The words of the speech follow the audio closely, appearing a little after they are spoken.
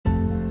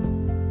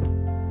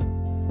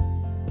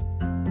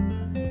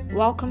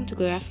Welcome to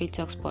Gloria Faith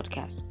Talks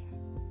podcast.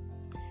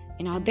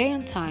 In our day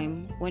and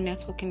time, when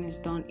networking is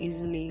done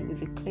easily with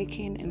the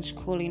clicking and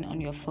scrolling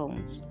on your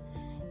phones,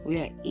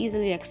 we are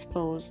easily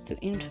exposed to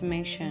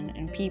information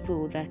and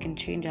people that can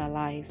change our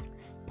lives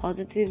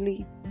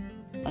positively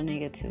or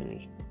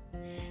negatively.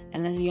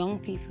 And as young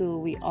people,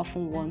 we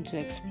often want to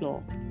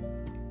explore.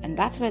 And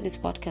that's where this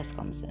podcast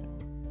comes in.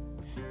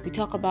 We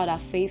talk about our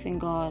faith in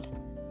God,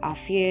 our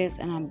fears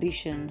and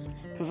ambitions,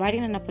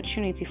 providing an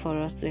opportunity for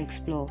us to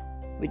explore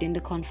within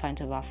the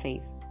confines of our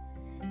faith.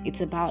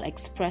 It's about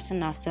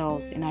expressing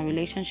ourselves in our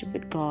relationship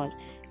with God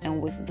and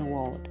with the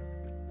world.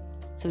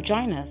 So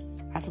join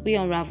us as we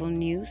unravel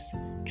news,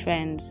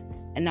 trends,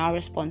 and our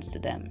response to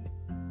them.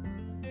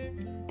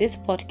 This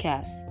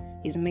podcast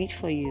is made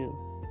for you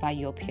by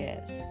your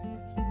peers.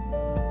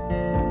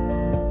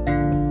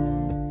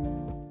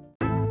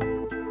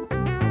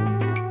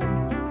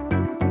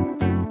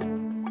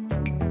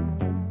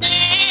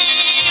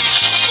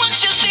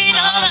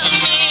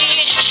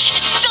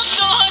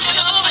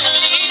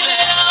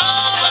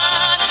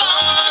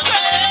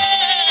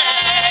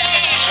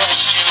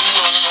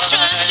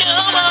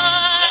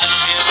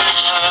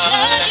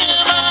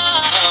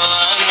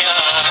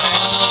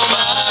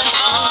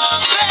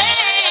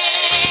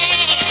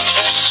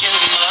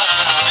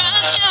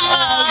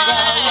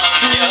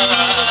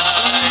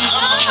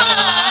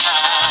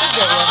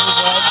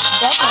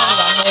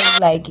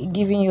 Like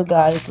giving you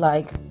guys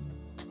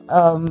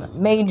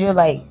major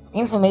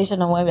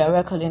information on when we are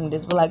recording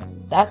this, but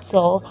that's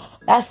still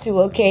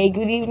okay.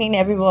 Good evening,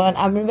 everyone.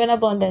 I'm Raven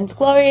Abundant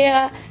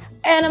Gloria,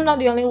 and I'm not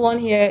the only one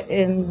here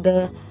in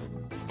the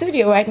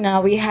studio right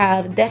now. We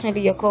have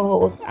definitely your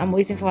co-host. I'm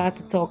waiting for her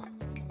to talk.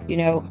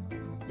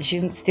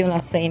 She's still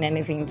not saying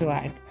anything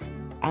to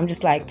I'm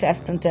just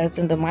testing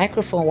the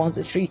microphone 1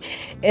 2 3.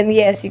 And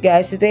yes, you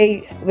guys,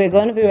 today we're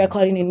going to be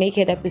recording a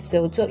naked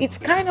episode, so it's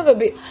kind of a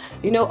bit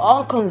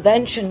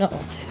unconventional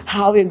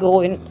how we're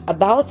going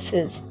about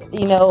it,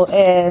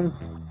 and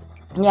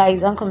yeah,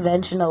 it's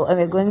unconventional. And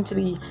we're going to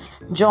be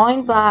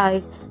joined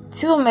by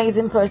two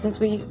amazing persons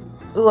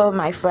who are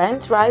my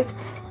friends, right?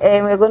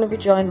 And we're going to be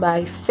joined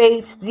by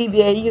Faith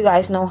DBA. You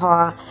guys know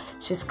her.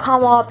 She's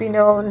come up,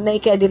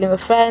 naked, dealing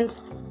with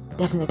friends.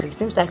 Definitely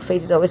seems like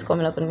Faith is always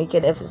coming up in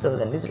naked episode,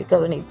 and it's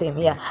becoming a thing.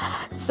 Yeah,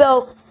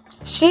 so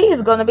she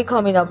is gonna be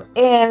coming up,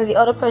 and the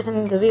other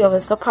person to be of a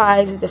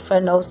surprise is a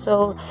friend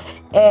also,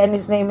 and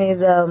his name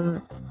is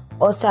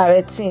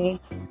Osareti,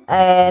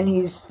 and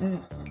he's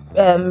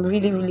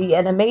really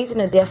an amazing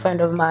and dear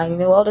friend of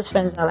mine. All those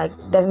friends are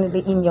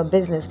definitely in your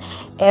business.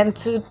 And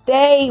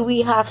today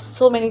we have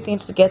so many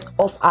things to get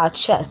off our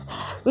chest,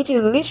 which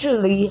is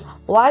literally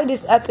why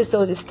this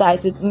episode is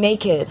titled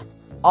Naked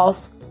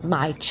Off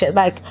My Chest.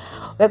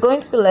 We're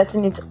going to be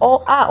letting it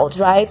all out,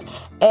 right?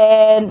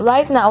 And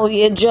right now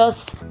we are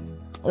just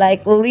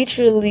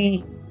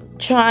literally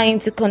trying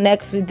to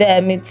connect with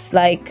them. It's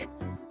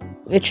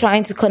we're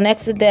trying to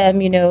connect with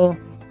them,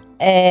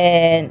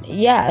 and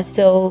yeah,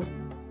 so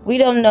we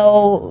don't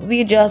know.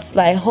 We're just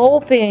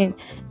hoping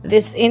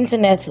this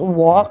internet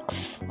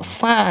works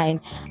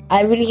fine.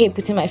 I really hate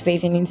putting my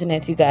faith in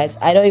internet, you guys.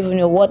 I don't even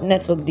know what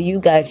network do you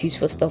guys use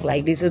for stuff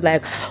like this. It's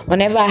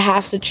whenever I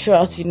have to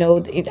trust,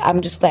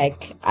 I'm just I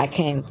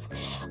can't.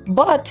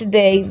 But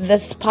today,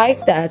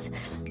 despite that,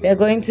 we're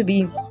going to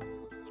be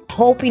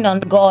hoping on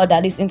God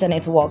that this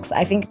internet works.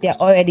 I think they're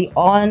already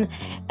on.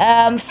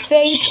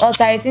 Faith or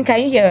Sarah,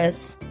 can you hear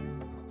us?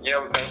 Yeah,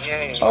 we can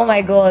hear you. Oh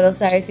my God,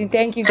 Osareti,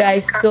 thank you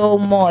guys so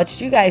much.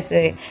 You guys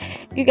are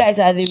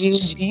the real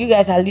G. You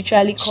guys are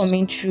literally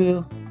coming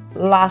through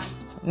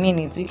last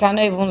minute. We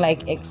cannot even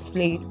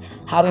explain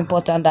how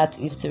important that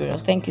is to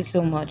us. Thank you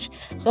so much.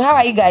 So how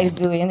are you guys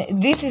doing?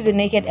 This is a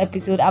naked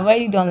episode. I've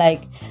already done the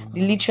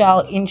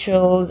literal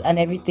intros and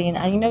everything,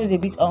 and it's a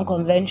bit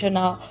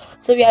unconventional.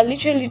 So we are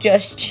literally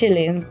just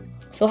chilling.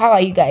 So how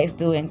are you guys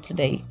doing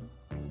today?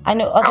 I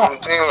know. I'm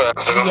doing well.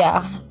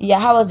 Yeah.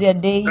 How was your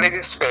day?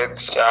 Ladies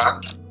first, yeah.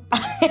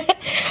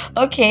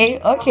 Okay.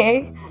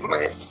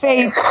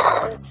 Faith,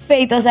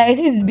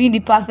 Osareti is being the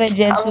perfect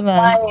gentleman.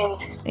 I'm fine.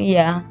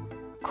 Yeah.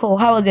 Cool.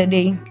 How was your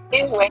day?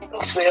 It went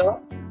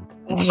well.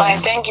 Fine.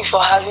 Thank you for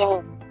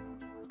having me.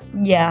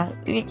 Yeah,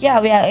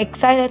 we are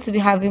excited to be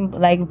having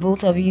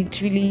both of you.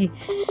 It's really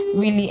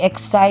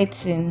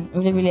exciting,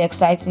 really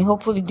exciting.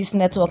 Hopefully this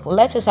network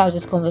let us have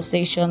this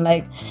conversation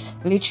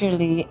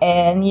literally.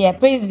 And yeah,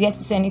 Praise is yet to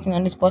say anything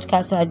on this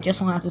podcast, so I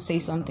just want her to say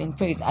something.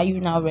 Praise, are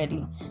you now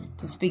ready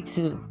to speak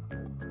to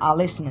our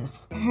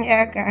listeners?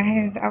 Yeah,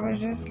 guys, I was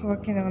just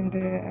working on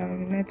the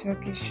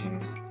network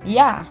issues.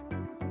 Yeah,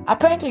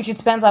 apparently she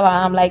spent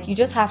time. You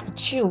just have to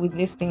chill with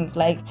these things.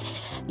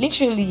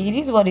 Literally, it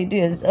is what it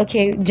is.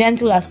 Okay,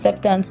 gentle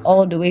acceptance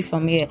all the way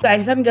from here.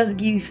 Guys, let me just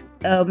give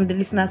the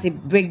listeners a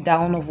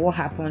breakdown of what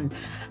happened.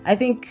 I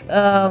think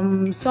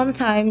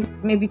sometime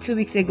maybe 2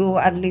 weeks ago,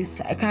 at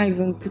least, I can't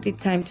even put a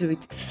time to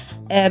it.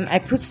 I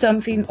put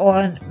something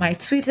on my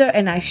Twitter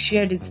and I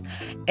shared it,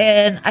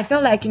 and I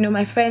felt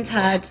my friends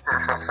had,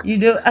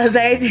 I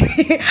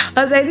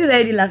was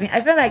already laughing.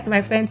 I felt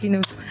my friends,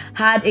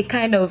 had a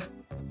kind of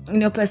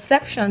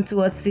perception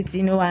towards it,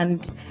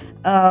 and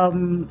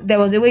there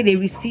was a way they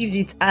received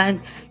it,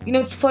 and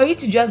for it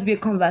to just be a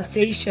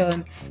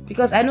conversation,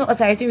 because I know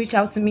Osarity reached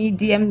out to me,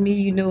 DM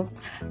me,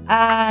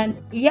 and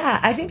yeah,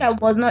 I think I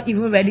was not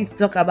even ready to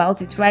talk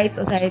about it, right,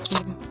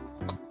 Osarity?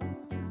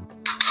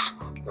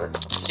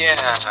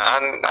 Yeah,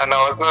 and I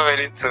was not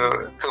ready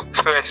to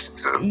press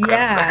to.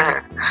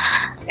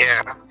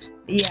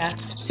 Yeah.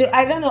 So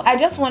I don't know. I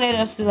just wanted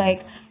us to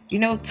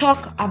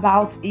talk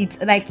about it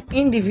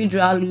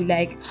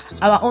individually,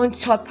 our own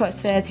thought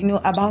process,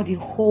 about the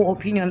whole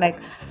opinion. I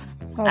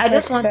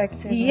just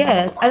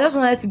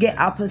wanted to get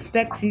our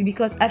perspective,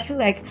 because I feel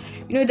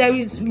there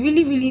is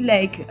really, really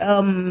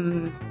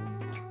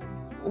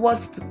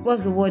what's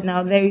the word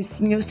now? There is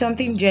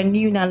something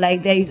genuine, and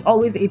there is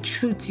always a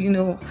truth,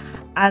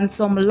 and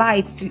some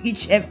light to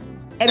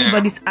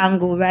everybody's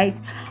angle, right?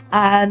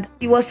 And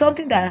it was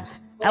something that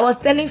I was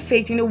telling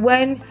Faith,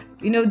 when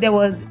there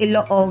was a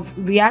lot of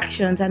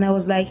reactions, and I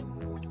was like,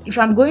 if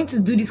I'm going to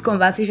do this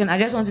conversation, I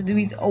just want to do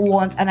it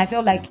once, and I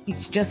felt like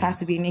it just has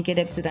to be a naked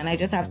episode, and I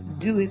just have to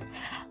do it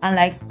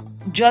and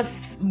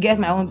just get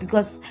my own,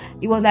 because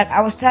it was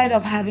I was tired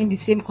of having the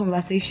same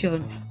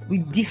conversation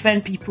with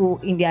different people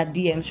in their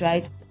DMs,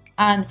 right?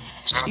 And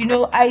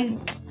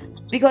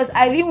because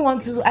I didn't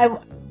want to,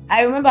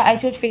 I remember I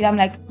told Faith, I'm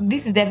like,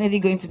 this is definitely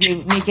going to be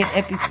a naked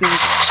episode.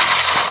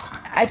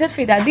 I told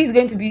Faith that this is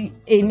going to be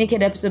a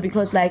naked episode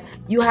because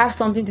you have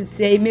something to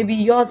say. Maybe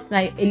yours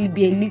might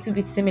be a little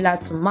bit similar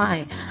to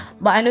mine,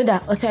 but I know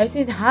that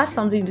Osarity has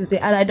something to say,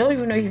 and I don't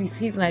even know if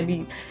his might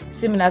be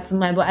similar to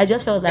mine. But I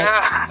just felt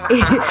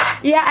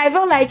yeah, I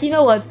felt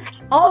what,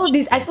 all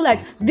this, I feel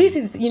this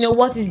is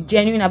what is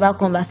genuine about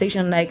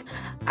conversation.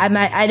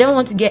 I don't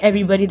want to get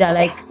everybody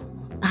that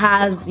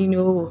has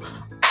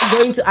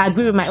going to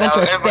agree with my own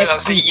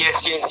perspective. Say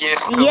yes.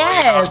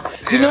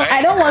 I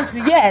don't want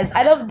to. Yes,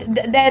 I don't.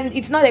 Then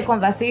it's not a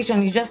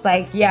conversation. It's just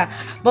yeah.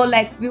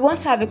 But we want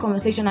to have a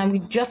conversation, and we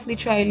just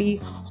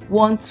literally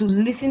want to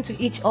listen to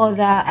each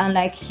other and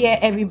hear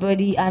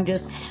everybody, and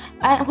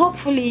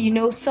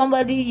hopefully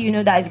somebody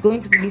that is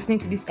going to be listening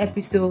to this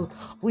episode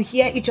will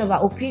hear each of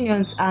our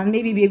opinions and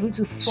maybe be able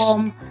to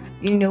form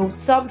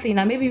something,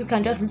 and maybe we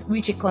can just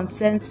reach a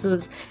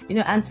consensus,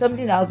 and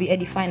something that will be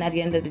edifying at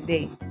the end of the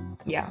day.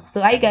 Yeah,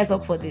 so are you guys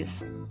up for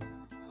this?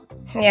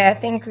 Yeah, I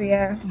think we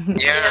are.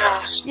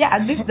 Yeah,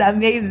 this is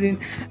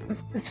amazing.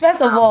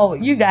 First of all,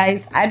 you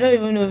guys, I don't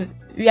even know,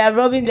 we are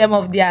robbing them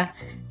of their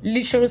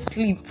literal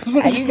sleep.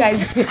 Are you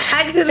guys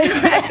I can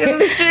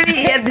literally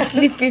hear the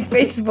sleepy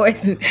face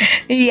voice.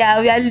 Yeah,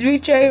 we are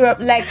literally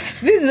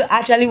this is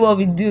actually what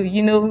we do.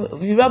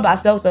 We rob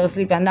ourselves of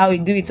sleep, and now we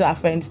do it to our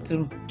friends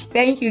too.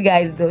 Thank you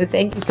guys, though.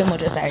 Thank you so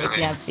much, Osarity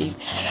and Faith.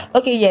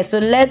 Okay, yeah, so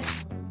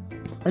let's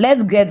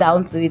get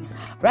down to it.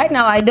 Right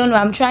now, I don't know,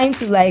 I'm trying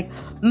to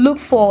look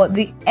for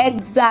the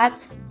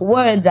exact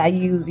words I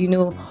use,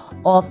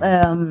 of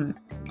I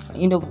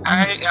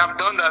have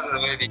done that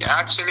already. I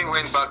actually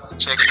went back to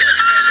check that.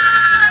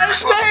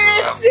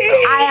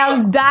 I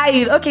am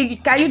dying. Okay,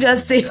 can you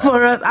just say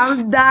for us?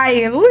 I'm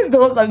dying. Who is the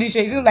host of this show?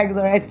 It seems like it's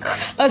alright.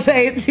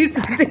 Osarity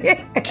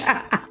today.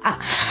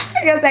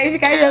 I guess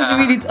can you just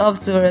read it off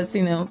to us,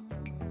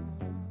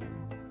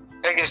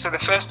 Okay, so the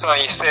first one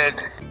you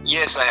said,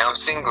 yes, I am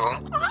single.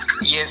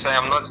 Yes, I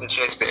am not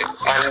interested.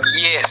 And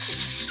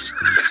yes,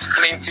 it's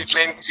plenty,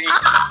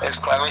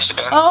 exclamation.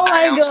 Oh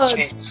my God.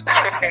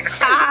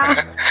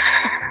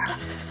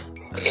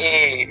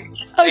 Hey,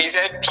 you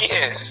said,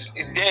 PS,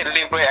 is there a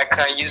label I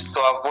can use to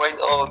avoid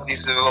all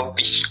these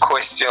rubbish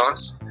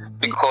questions?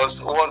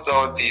 Because what's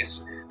all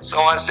this?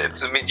 Someone said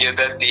to me the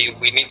other day,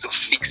 we need to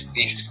fix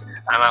this.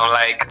 And I'm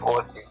like,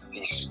 what is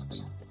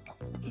this?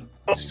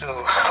 So,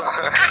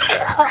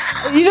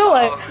 you know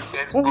what?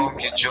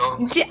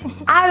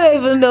 I don't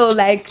even know.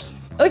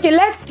 Okay,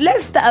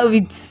 let's start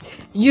with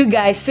you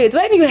guys straight.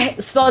 When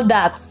you saw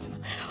that,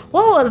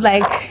 what was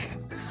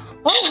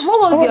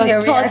what was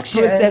your thought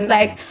reaction? Process?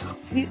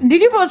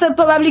 Did you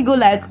probably go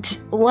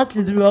what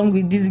is wrong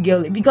with this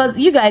girl? Because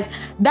you guys,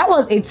 that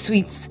was a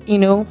tweet,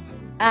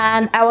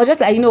 and I was just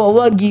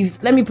what gives?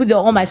 Let me put it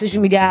on my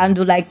social media and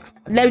do let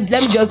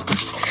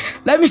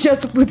me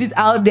just put it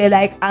out there,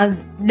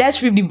 and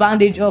let's rip the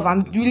bandage off.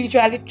 I'm really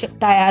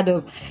tired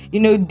of,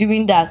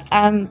 doing that.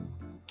 And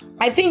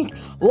I think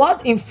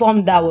what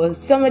informed that was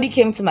somebody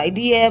came to my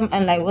DM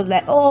and was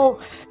oh,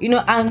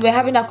 and we're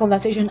having that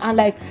conversation.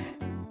 And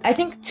I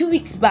think 2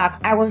 weeks back,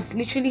 I was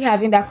literally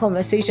having that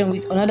conversation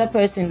with another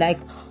person.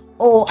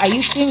 Oh, are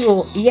you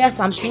single? Yes,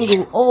 I'm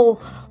single. Oh,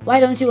 why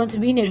don't you want to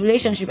be in a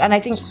relationship? And I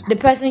think the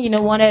person,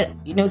 wanted,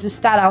 to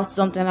start out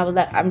something. I was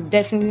like, I'm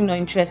definitely not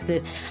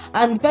interested.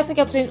 And the person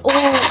kept saying, oh,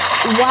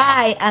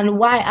 why?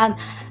 And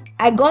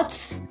I got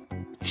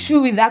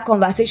through with that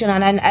conversation.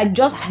 And I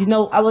just,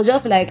 I was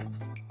just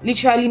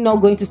literally not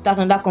going to start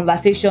on that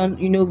conversation,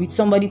 with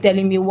somebody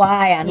telling me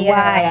why and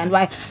why and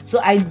why. So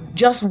I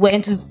just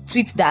went to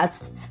tweet that,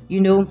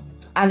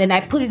 and then I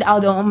put it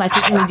out there on my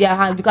social media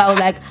hand because I was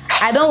like,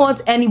 I don't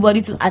want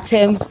anybody to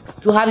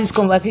attempt to have this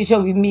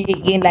conversation with me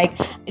again. Like,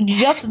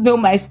 just know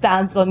my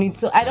stance on it.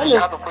 So I don't You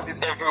know. have to put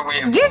it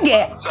everywhere. Do you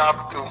get?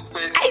 WhatsApp to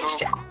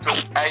Facebook to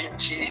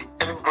IG.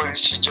 Everybody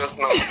should just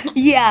know.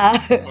 Yeah.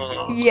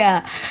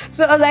 Yeah.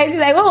 So I was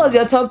like, what was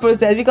your thought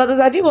process? Because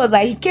Osaji was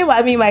like, he came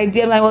at me in my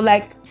DM and I was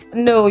like,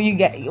 no, we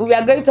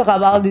are going to talk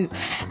about this.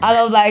 And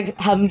I was like,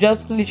 I'm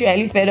just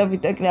literally fed up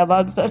with talking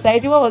about this. So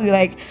Osaji, what was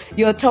like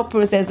your thought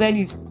process when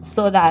you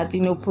saw that,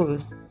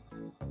 post?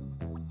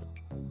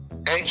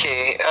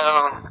 Okay.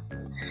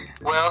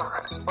 Well,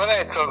 what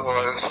I thought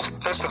was,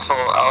 first of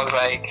all, I was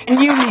like,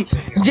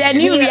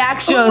 genuine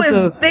reactions.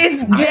 So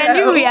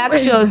genuine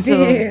reactions.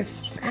 So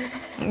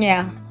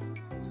yeah.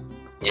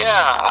 Yeah,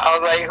 I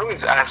was like, who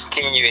is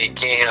asking you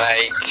again?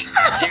 Like,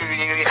 you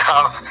really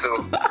have to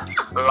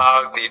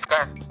love it.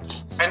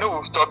 I know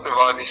we've talked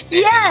about this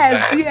thing.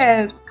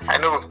 Yes. I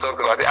know we've talked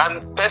about it.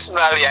 And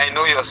personally, I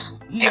know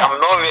I'm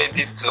not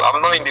ready to,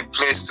 I'm not in the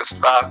place to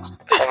start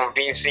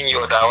convincing you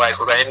otherwise,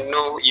 because I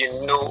know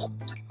you know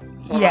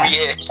where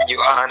you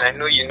are, and I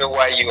know you know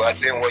why you are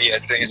doing what you are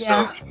doing.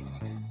 So,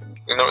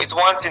 it's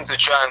one thing to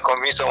try and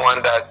convince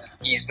someone that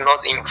is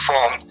not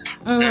informed,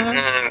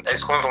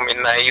 that's coming from a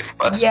naive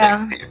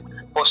perspective.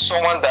 But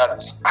someone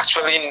that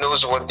actually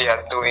knows what they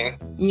are doing,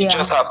 you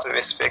just have to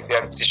respect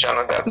their decision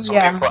on that. Some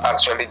people are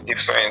actually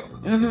different.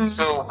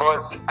 So,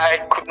 but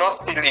I could not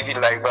still leave it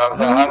like that.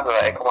 So I had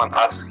to come and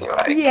ask you,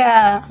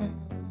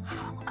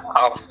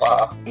 how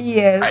far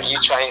are you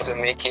trying to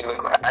make it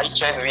look like? Are you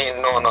trying to be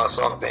a nun or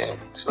something?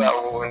 So that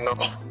we will know.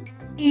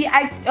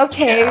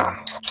 Okay,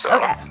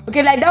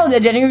 like that was a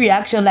genuine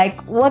reaction. Like,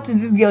 what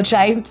is this girl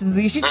trying to do?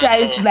 Is she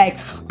trying to like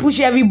push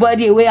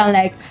everybody away and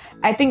like,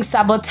 I think,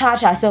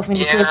 sabotage herself in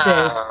the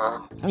process?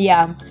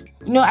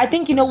 I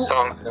think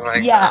something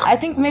like that. I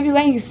think maybe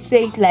when you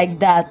say it like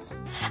that,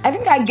 I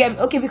think I get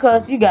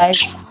because you guys,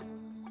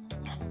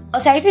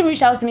 Osarity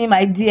reached out to me in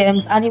my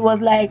DMs and it was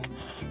like,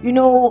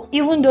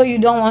 even though you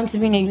don't want to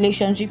be in a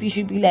relationship, you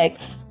should be like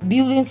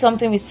building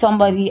something with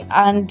somebody.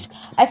 And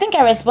I think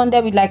I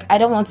responded with like, I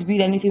don't want to build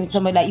anything with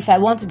somebody. Like, if I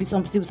want to be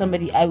something with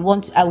somebody, I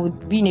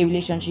would be in a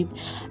relationship.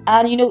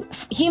 And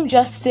him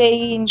just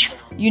saying,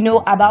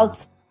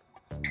 about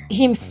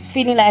him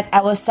feeling like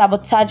I was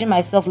sabotaging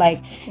myself,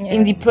 like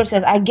in the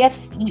process. I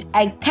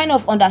kind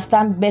of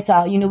understand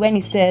better, when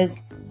he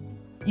says,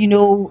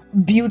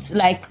 build,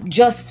 like,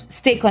 just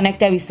stay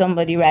connected with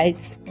somebody, right?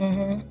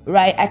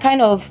 Right. I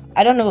kind of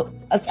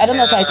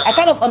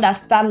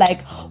understand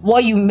like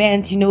what you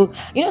meant.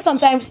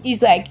 Sometimes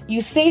it's like you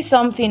say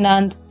something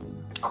and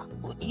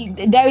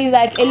there is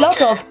like a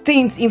lot of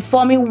things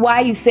informing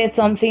why you said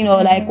something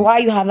or like why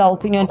you have that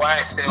opinion. Why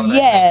I said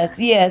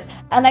yes.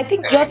 And I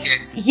think just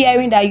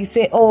hearing that you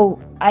say, oh,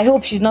 I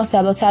hope she's not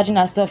sabotaging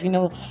herself, in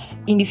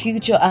the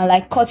future, and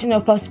like cutting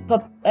off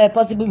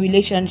possible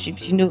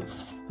relationships,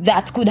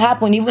 that could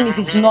happen even if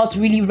it's not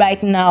really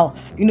right now,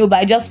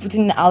 by just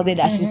putting it out there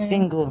that she's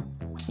single.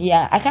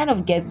 I kind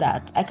of get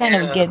that.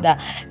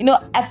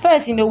 At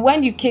first,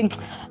 when you came,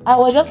 I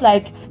was just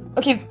like,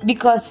 okay,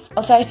 because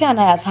Osarity and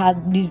I has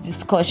had this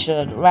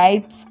discussion,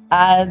 right?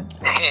 And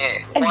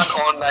one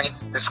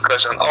all-night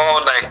discussion,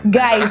 all night.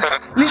 Guys,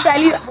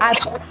 literally,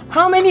 at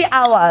how many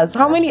hours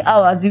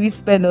did we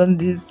spend on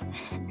this?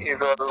 It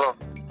was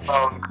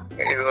long.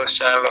 It was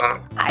shallow.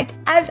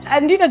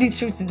 And the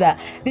truth is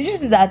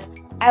that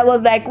I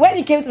was like, when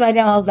it came to my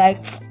name, I was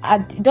like,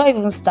 don't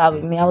even start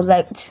with me. I was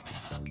like,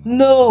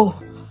 no,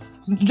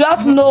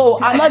 just no.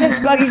 I'm not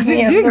discussing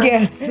it. Do you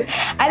get?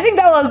 I think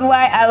that was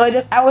why I was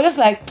just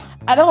like,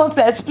 I don't want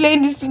to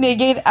explain this thing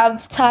again. I'm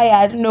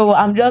tired. No,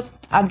 I'm just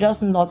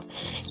not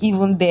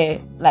even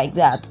there like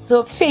that.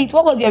 So, Faith,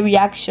 what was your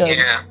reaction?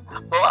 Yeah.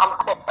 Well,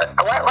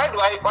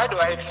 why do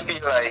I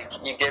feel like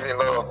you get a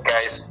lot of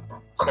guys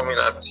coming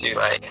at you?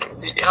 Like,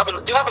 do you have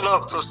a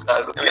lot of two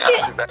stars? Let me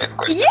ask you that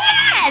question.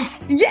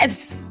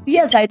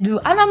 Yes, I do.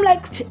 And I'm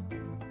like,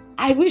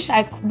 I wish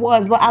I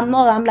was, but I'm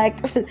not. I'm like,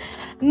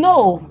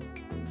 no,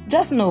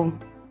 just no.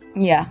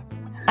 Yeah.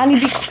 And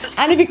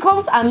it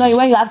becomes annoying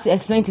when you have to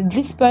explain to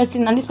this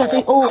person and this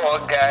person.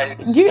 Oh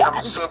guys, I'm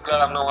so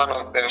glad I'm not one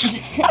of them.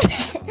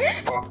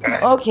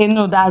 Okay,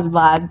 no, that's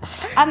bad.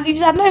 And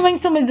it's annoying when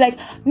somebody's like,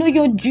 no,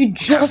 you're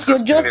just.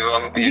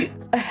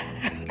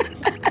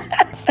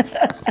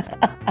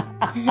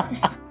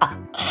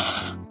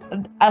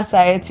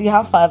 Sorry,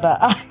 have fun.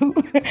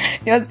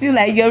 You're still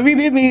like, you're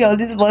ribbing me on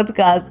this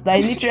podcast.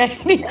 Like,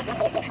 literally,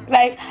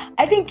 like,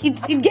 I think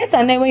it gets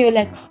annoying when you're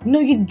like, no,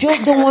 you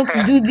just don't want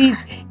to do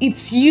this.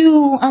 It's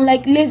you, and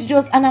like,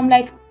 and I'm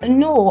like,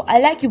 no, I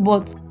like you,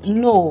 but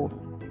no,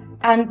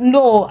 and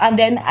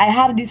then I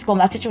have this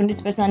conversation with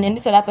this person, and then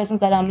this other person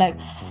said, I'm like,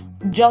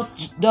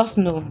 just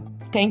no,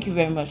 thank you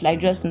very much. Like,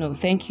 just no,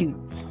 thank you,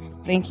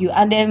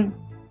 and then.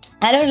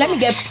 I don't. Let me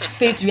get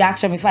Faith's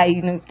reaction before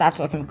I start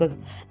talking, because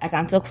I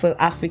can talk for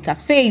Africa.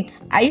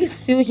 Faith, are you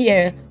still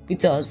here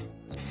with us?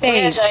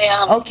 Faith. Yes, I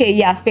am. Okay,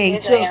 yeah, Faith.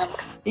 Yes, so, I am.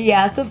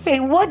 Yeah, so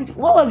Faith, what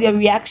was your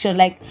reaction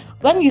like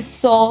when you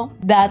saw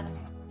that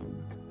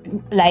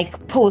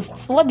like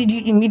post, what did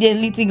you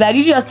immediately think? Like,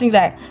 did you just think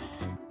like,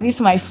 this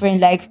my friend,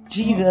 like,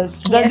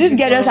 Jesus, does this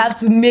girl just have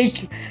to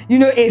make,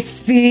 a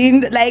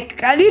scene? Like,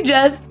 can you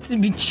just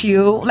be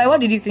chill? Like,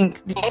 what did you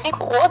think? I think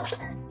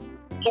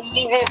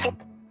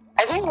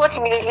what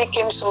immediately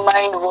came to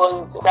mind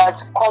was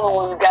that, come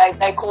on, guys,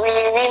 like, we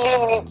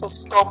really need to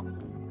stop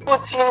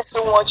putting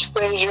so much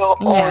pressure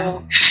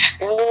on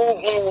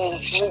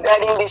ladies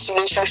regarding this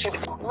relationship.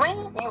 When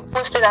you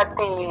posted that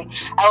thing,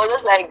 I was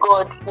just like,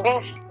 God,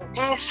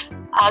 this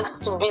has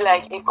to be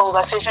like a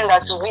conversation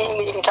that we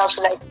ladies have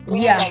to like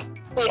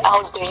stay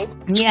out there.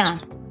 Yeah.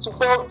 So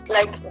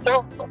like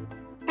people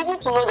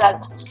to know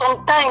that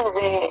sometimes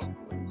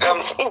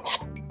it's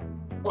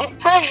the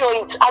pressure.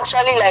 It's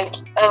actually like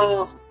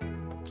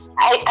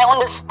I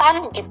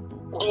understand the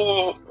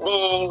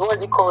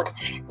what's it called,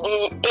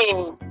 the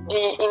aim,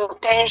 the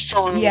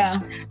intentions,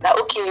 that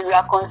okay, we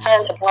are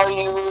concerned about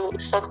you,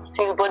 sort of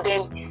things, but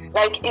then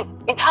like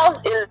it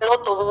has a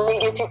lot of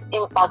negative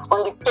impact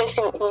on the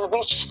person in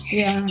which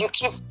you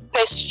keep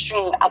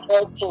pestering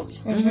about it.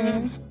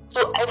 So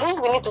I think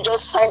we need to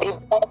just find a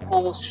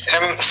balance.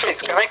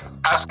 Faith, can I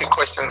ask a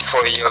question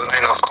for your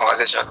line of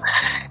conversation?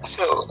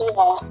 So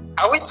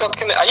are you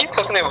talking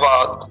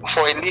about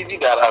for a lady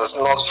that has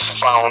not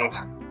found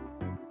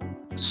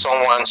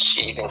someone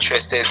she is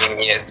interested in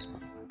yet,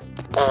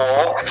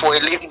 or for a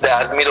lady that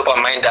has made up her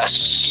mind that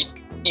she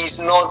is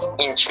not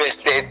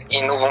interested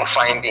in even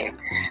finding?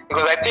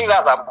 Because I think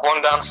that's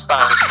abundant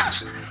stand.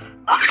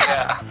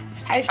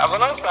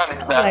 Abundant stand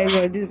is that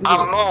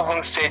I'm not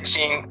even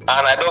searching and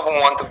I don't even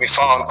want to be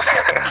found.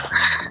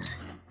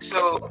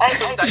 So are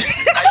you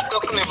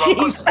talking about,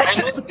 because I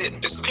know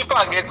people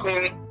are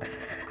getting,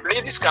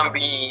 ladies can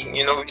be,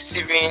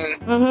 receiving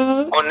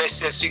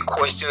unnecessary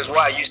questions.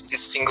 Why are you still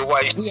single? Why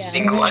are you still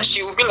single? And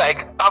she will be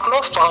like, I've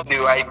not found the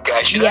right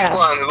guy. Should I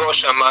go and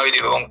rush and marry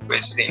the wrong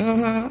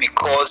person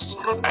because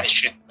I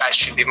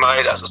should be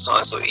married at so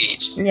and so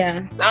age?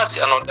 Yeah, that's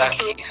another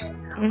case.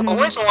 But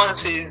when someone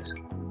says,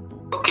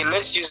 okay,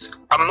 let's use,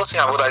 I'm not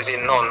saying about as a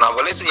no now,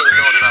 but let's say a no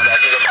now that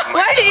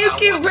why do you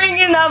keep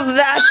bringing up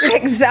that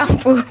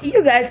example?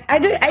 You guys, I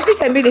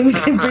think I made a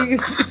mistake bringing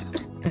this.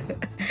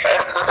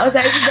 I was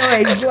like,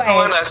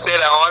 someone has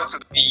said I want to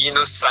be,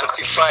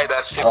 sanctified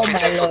and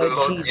separated for the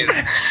Lord's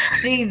use.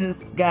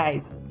 Jesus,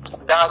 guys.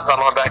 That's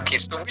another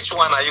case. So which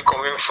one are you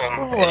coming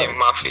from,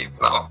 Faith,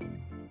 now?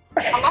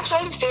 I'm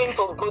actually saying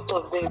for both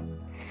of them.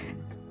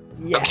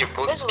 Yeah. Okay,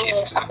 both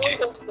cases. Okay.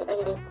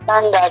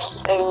 Understand that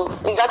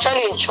it's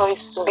actually a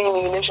choice to be in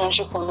a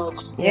relationship or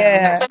not.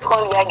 Yeah.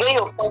 Secondly, I get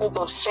your point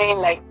of saying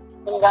like,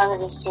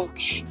 this thing.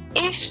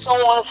 If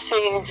someone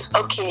says,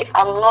 okay,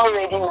 I'm not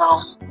ready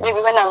now, maybe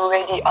when I'm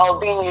ready, I'll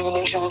be in a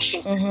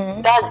relationship.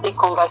 That's a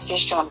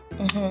conversation.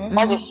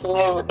 That's a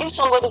scenario. If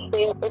somebody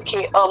says,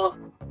 okay,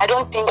 I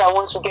don't think I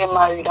want to get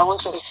married, I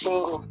want to be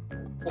single,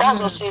 that's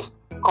also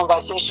a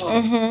conversation.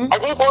 I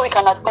think what we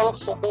can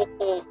attempt to do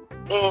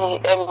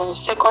the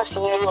second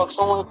scenario of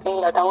someone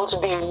saying that I want to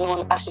be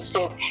alone, as you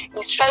said,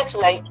 is try to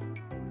like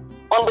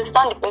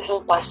understand the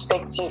person's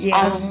perspective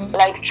and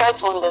like try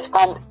to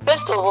understand.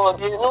 First of all,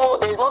 there's no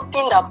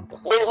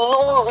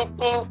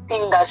written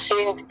thing that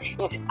says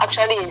it's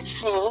actually a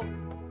sin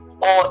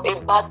or a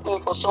bad thing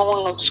for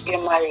someone not to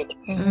get married.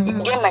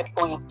 You get my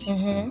point?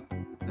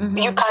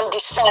 You can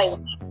decide.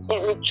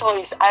 It's a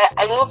choice.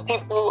 I know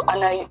people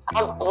and I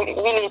have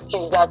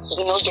relatives that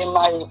do not get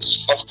married.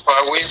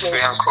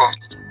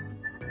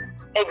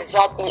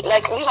 Exactly.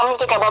 Like this, I'm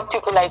talking about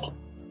people like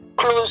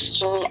close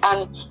to me,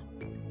 and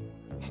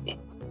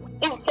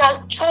it's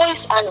their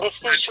choice and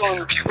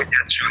decision.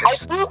 I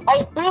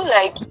feel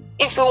like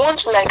if we want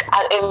to like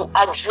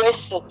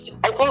address it,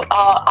 I think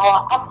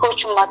our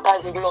approach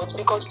matters a lot,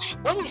 because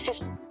when we see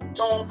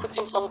someone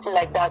putting something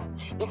like that,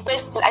 the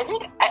first thing I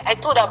think I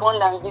told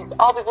Abundance this,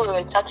 how people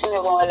were chatting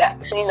about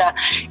like saying that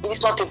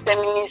it's not a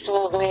feminist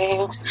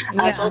movement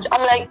and something.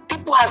 I'm like,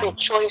 people have a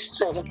choice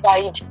to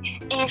decide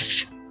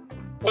if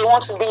they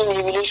want to be in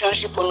a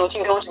relationship or not,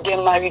 if they want to get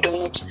married or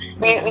not.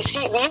 We even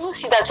see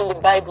that in the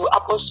Bible.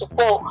 Apostle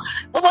Paul,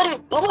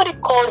 nobody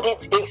called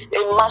it a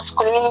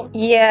masculine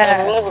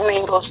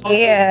movement or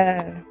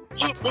something.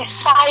 He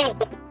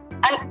decided,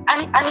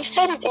 and he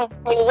said it in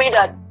a way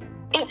that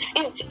it's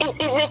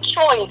a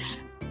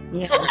choice.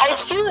 So I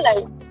feel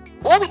like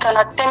what we can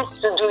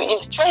attempt to do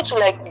is try to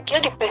like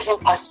get the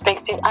person's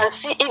perspective and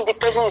see if the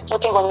person is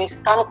talking from a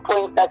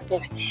standpoint that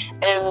is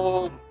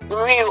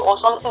real or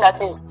something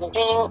that is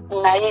being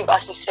naive,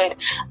 as you said,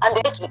 and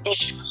then the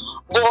issue.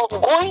 But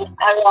going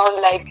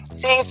around like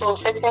saying some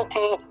certain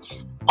things,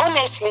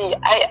 honestly,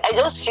 I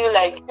just feel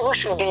like people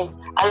should be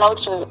allowed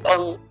to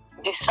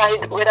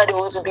decide whether they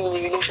want to be in a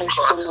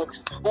relationship or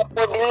not.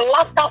 But the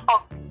latter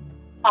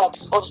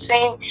part of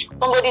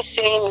somebody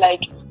saying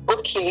like,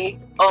 okay,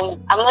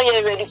 I'm not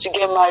yet ready to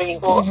get married,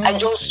 but I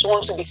just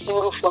want to be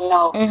single for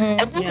now.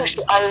 I think we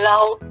should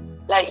allow,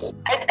 like,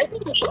 I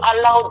think we should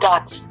allow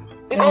that.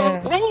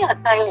 Because many a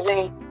times,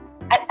 I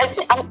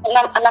think, I'm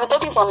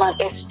talking from an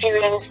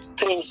experienced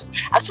place.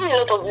 I've seen a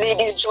lot of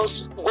ladies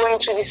just going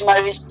through this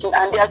marriage thing,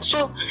 and they are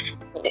too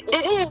they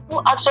didn't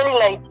even actually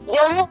like, they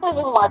are not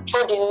even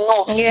matured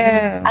enough.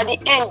 Yeah. At the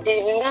end,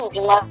 they leave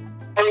the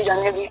marriage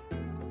and everything.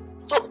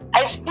 So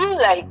I feel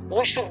like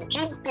we should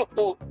give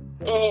people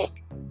the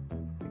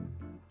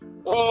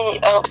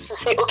to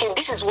say, okay,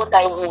 this is what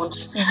I want,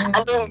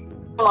 and then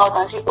come out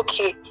and say,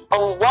 okay,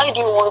 why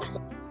do you want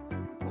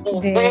the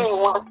way you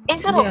want,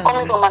 instead of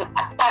coming from an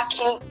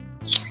attacking.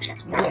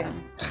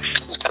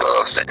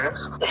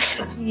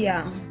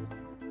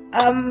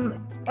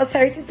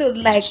 Authority. So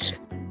like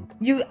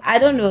you, I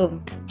don't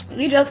know,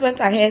 you just went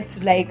ahead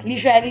to like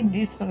literally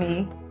diss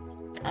me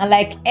and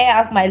like air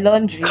out my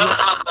laundry.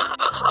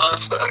 I'm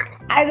sorry.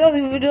 I don't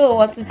even know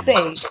what to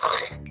say.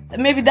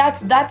 Maybe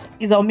that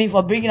is on me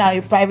for bringing out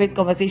a private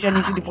conversation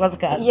into the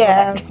podcast.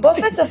 Yeah, but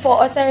first of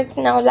all,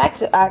 Authority, I would like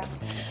to ask,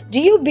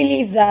 do you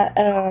believe that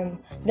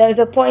there's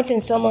a point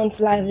in someone's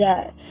life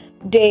that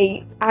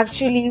they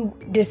actually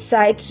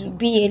decide to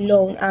be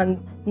alone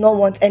and not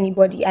want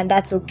anybody, and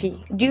that's okay?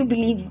 Do you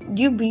believe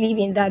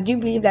in that? Do you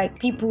believe like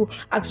people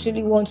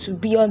actually want to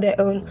be on their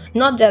own,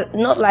 not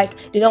like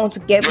they don't want to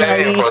get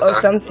married or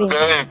something,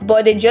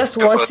 but they just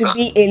want to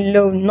be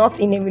alone, not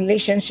in a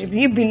relationship? Do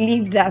you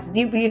believe that? Do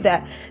you believe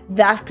that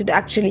could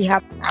actually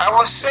happen? I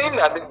was saying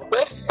that the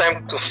best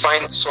time to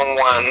find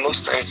someone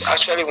most times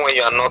actually when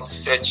you are not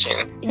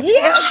searching.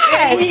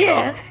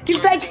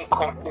 It's like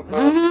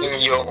comfortable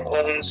in your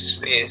own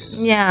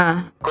space.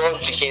 Yeah. God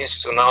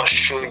begins to now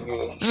show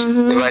you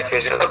the right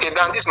person. Okay,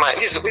 now this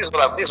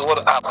is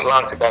what I've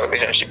learned about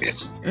relationship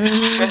is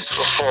first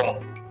of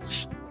all,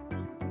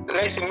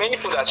 let's say many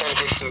people that are trying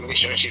to get into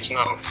relationships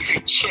now, if you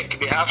check,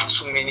 they have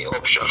too many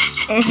options.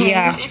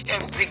 Yeah. If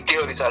every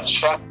girl is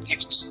attractive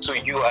to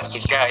you as a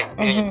guy,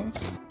 then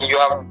you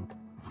have,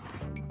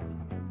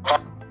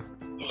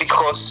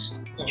 because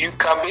you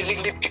can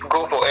basically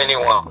go for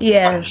anyone.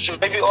 Yes. So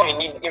maybe all you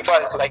need, in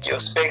fact, it's like your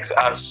specs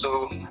are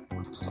so,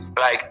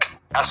 like,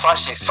 as far as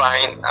she's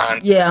fine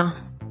and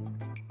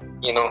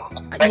you know,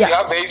 like you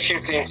have very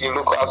few things you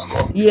look out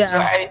for. Yeah. So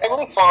I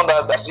even found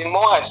out that the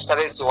more I've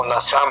started to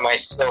understand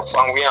myself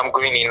and where I'm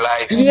going in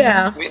life,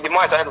 the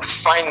more I started to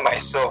find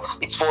myself,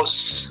 it was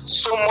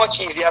so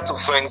much easier to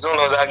friend zone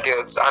other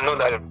girls. I know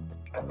that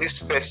this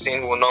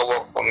person will not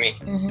work for me.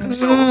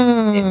 So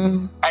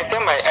I'm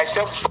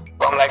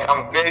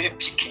very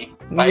picky.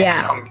 Like,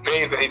 I'm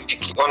very, very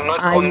picky. Or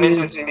not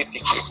unnecessarily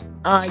picky.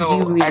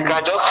 So I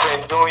can just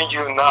friend zone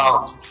you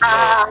now.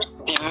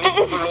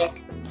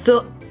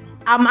 So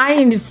am I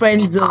in the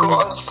friend zone?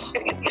 Because,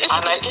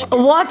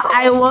 what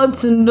I want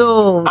to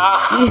know.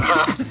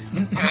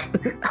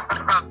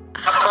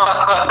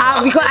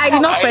 Because I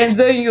did not friend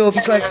zone you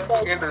because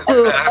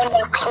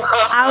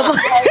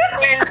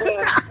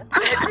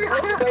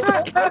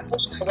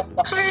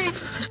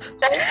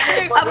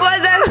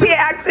Abundantly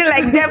acting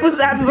like devil's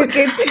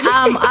advocate.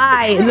 Am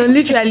I? No,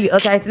 literally.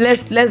 Okay,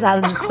 let's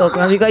have this talk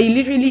now because you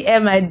literally air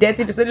my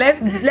dirty. So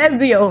let's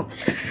do your own.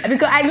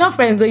 Because I did not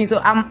friend zone you.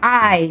 So am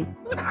I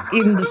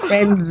in the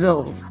friend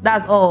zone?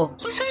 That's all.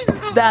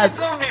 That's.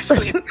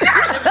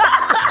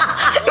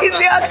 Is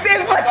your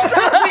thing for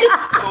something? You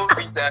told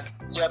me that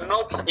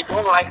you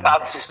don't like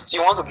artists.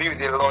 You want to be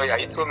with a lawyer.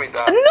 You told me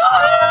that. No.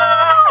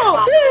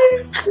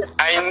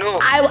 I know.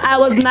 I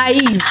was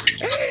naive.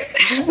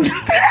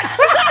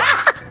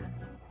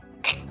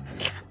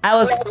 I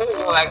was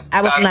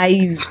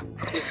naive.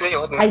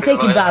 I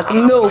take it back.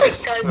 No,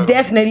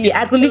 definitely.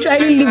 I could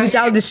literally live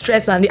without the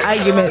stress and the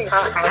argument.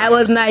 I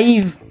was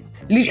naive.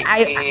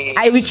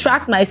 I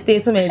retract my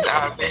statement.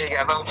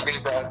 I don't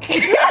feel that.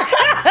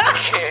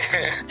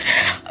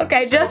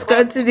 Okay, so just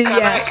continue.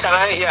 Can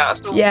I?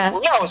 So when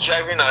I was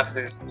driving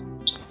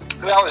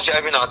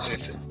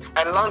artists,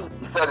 I learned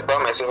that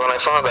about myself and I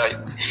found that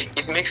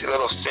it makes a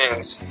lot of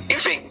sense.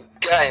 If a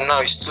guy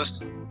now is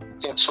toasting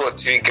 2 or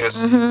 3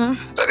 girls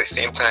at the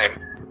same time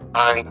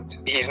and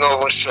he's not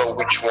even sure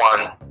which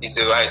one is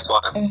the right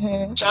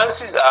one,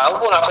 chances are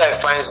even after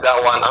he finds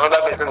that one,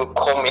 another person will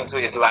come into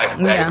his life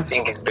that you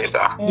think is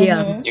better.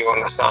 You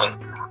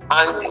understand?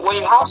 And when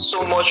you have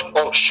so much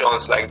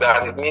options like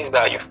that, it means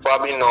that you've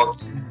probably not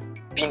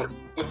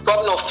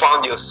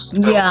found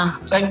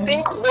yourself. So I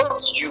think what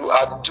you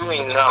are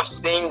doing now,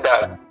 saying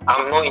that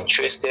I'm not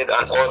interested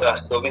and all that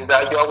stuff, is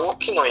that you are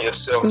working on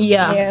yourself.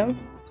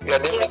 You are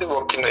definitely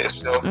working on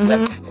yourself.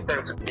 Like, take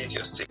time to date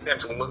yourself, take time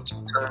to know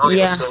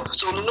yourself.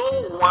 So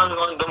no one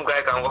random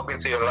guy can walk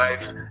into your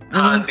life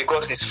and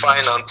because he's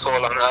fine and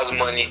tall and has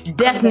money.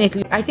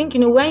 Definitely. I think,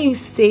 when you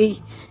say,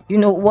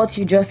 what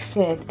you just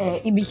said,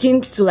 it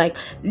begins to like,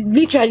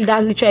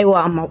 that's literally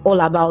what I'm all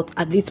about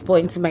at this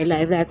point in my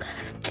life. Like,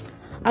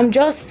 I'm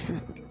just,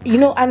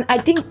 and I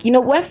think,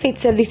 when Faith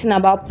said this thing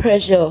about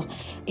pressure,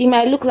 it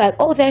might look like,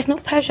 oh, there's no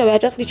pressure, we're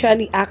just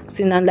literally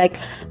acting. And like,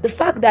 the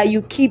fact that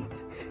you keep,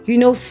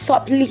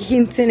 subtly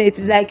hinting it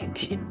is like,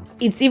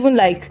 it's even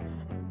like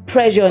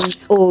pressure on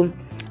its own.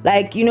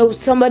 Like,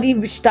 somebody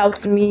reached out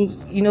to me,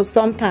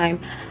 sometime,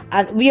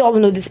 and we all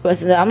know this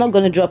person. I'm not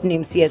going to drop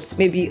names yet,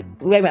 maybe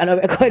when we're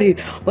not recording,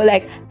 but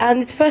like,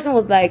 and this person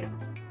was like,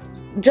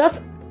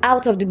 just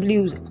out of the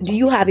blues, do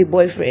you have a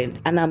boyfriend?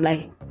 And I'm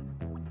like,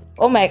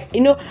 oh my,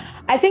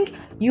 I think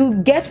you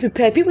get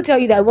prepared. People tell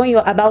you that when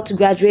you're about to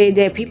graduate,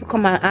 there people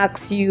come and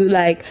ask you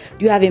like,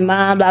 do you have a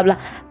man, blah blah,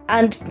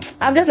 and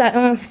I'm just like,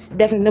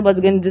 definitely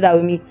nobody's going to do that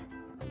with me.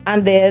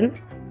 And then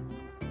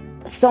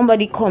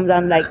somebody comes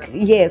and like,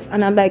 yes,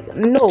 and I'm like,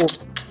 no.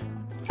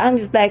 I'm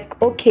just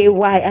like, okay,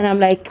 why? And I'm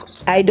like,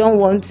 I don't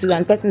want to.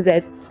 And the person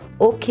said,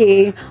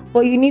 okay,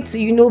 but you need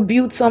to,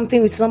 build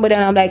something with somebody.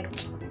 And I'm like,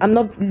 I'm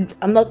not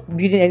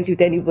building anything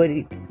with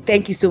anybody.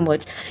 Thank you so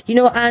much.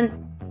 And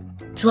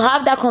to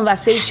have that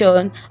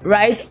conversation,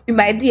 right, in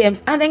my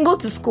DMs, and then go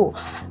to school.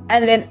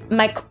 And then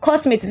my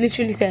classmates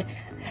literally said,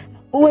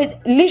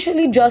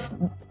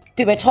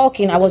 they were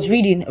talking, I was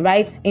reading,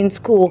 right, in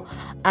school.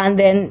 And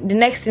then the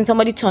next thing,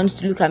 somebody turns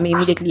to look at me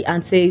immediately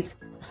and says,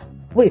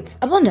 wait,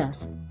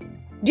 Abundance,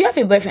 do you have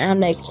a boyfriend? And I'm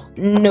like,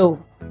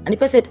 no. And the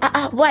person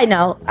said, why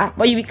now?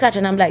 Why you be catch?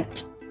 And I'm like,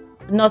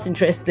 not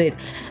interested.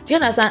 Do you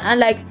understand? And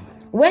like,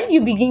 when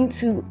you begin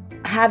to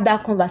have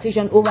that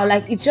conversation over,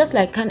 like, it's just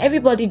like, can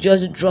everybody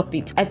just drop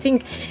it? I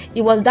think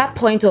it was that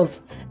point of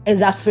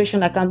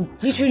exasperation, like I'm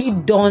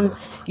literally done,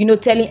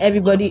 telling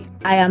everybody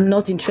I am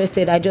not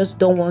interested, I just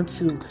don't want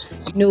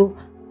to,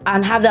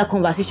 and have that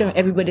conversation with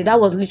everybody. That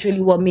was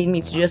literally what made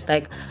me to just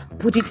like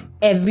put it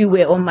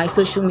everywhere on my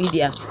social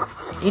media,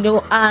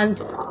 and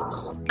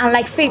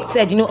like Faith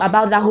said,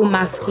 about that whole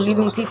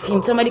masculinity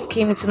thing. Somebody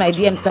came into my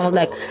DM and was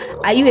like,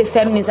 are you a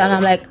feminist? And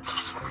I'm like,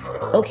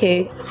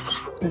 okay,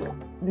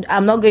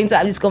 I'm not going to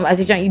have this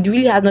conversation. It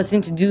really has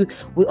nothing to do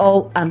with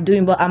all I'm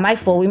doing. But am I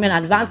for women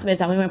advancement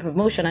and women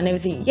promotion and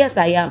everything? Yes,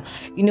 I am.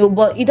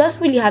 But it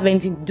doesn't really have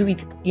anything to do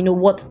with,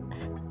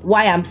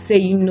 why I'm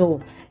saying no.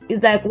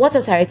 It's like what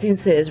Osaritin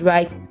says,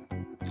 right?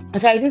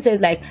 Osaritin says,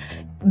 like,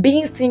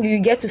 being single, you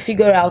get to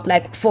figure out,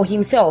 like, for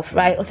himself,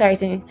 right?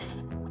 Osaritin,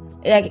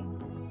 like,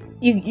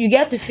 you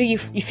get to you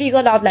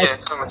figured out like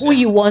who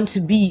you want to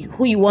be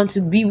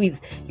with,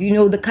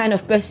 the kind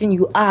of person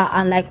you are,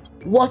 and like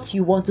what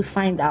you want to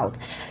find out,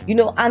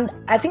 and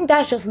I think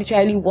that's just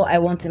literally what I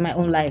want in my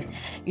own life,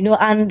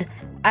 and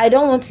I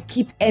don't want to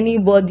keep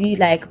anybody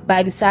like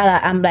by the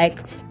side. I'm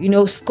like,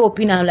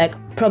 scoping and like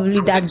probably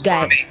that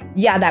guy,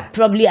 that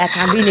probably I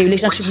can be in a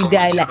relationship with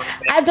that. Like,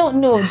 I don't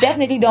know,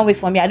 definitely don't wait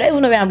for me. I don't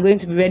even know when I'm going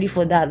to be ready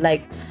for that.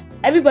 Like,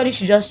 everybody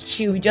should just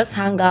chill, we just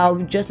hang out,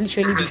 we just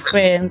literally be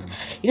friends,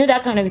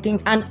 that kind of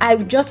thing. And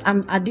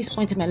I'm at this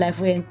point in my life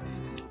when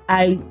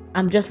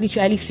I'm just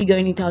literally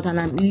figuring it out, and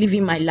I'm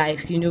living my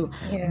life,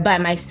 by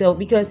myself,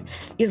 because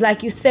it's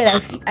like you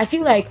said, I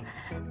feel like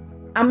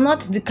I'm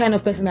not the kind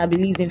of person that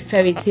believes in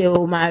fairy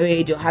tale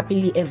marriage or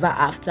happily ever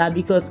after,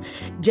 because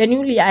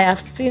genuinely I have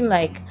seen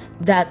like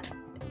that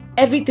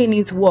everything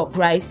needs work,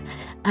 right?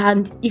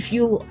 And if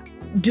you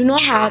don't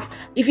have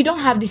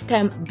this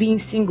time being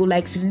single,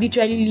 like to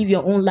literally live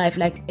your own life,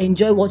 like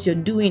enjoy what you're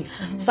doing,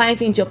 find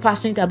things you're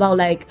passionate about,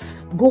 like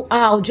go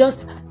out,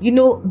 just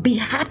be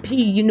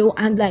happy,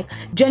 and like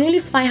genuinely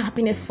find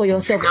happiness for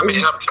yourself. You can't be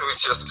happy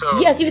with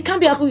yourself. Yes, if you can't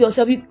be happy with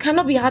yourself, you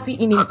cannot be happy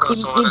in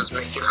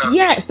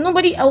yes,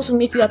 nobody else will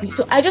make you happy.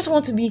 So I just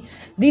want to be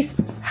this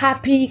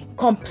happy,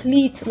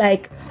 complete,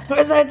 like.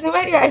 Why do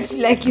I feel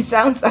like he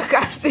sounds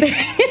sarcastic?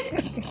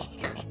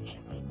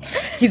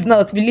 He's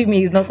not, believe me,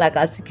 he's not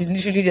sarcastic, he's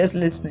literally just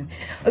listening.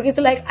 Okay,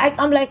 so like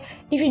I'm like,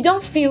 if you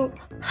don't feel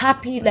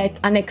happy, like,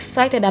 and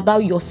excited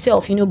about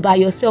yourself, by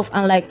yourself,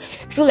 and like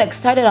feel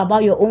excited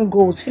about your own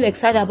goals, feel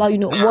excited about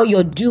what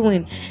you're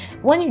doing,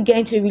 when you get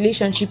into a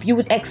relationship, you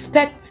would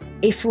expect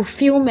a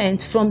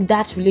fulfillment from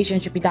that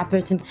relationship with that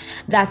person,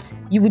 that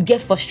you would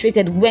get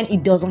frustrated when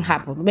it doesn't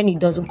happen, when it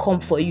doesn't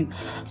come for you.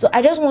 So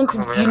I just want to,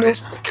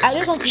 I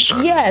just want to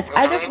be like,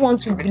 I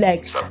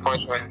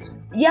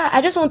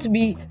just want to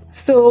be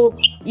so,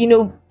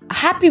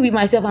 happy with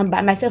myself, and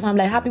by myself I'm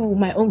like happy with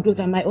my own growth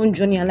and my own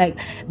journey, and like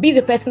be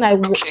the person I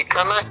want. Okay,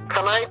 can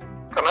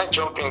I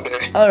jump in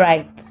there? All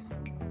right.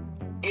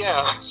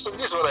 Yeah, so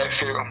this is what I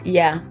feel.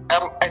 Yeah.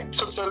 I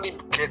totally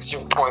get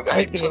your point.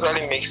 Okay. It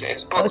totally makes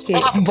sense. But okay,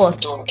 other people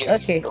don't get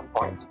the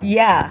point.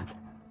 Yeah,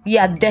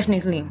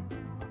 definitely.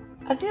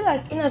 I feel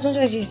like in as much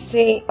as you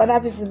say other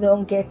people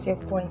don't get your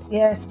points,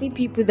 there are still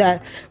people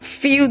that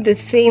feel the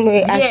same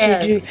way as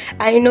you do.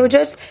 And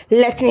just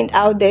letting it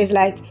out there is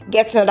like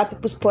getting other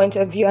people's point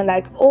of view, and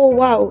like, oh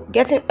wow,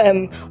 getting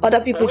other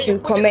people to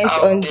comment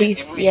on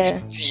this. Yeah.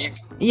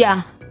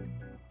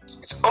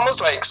 It's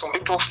almost like some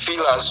people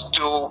feel as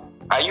though,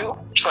 are you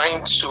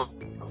trying to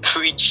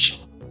preach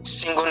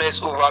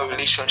singleness over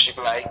relationship?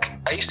 Like,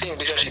 are you saying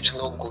relationship is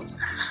no good?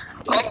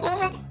 Like,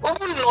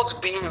 even not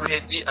being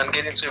ready and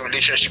getting into a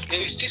relationship,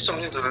 there is still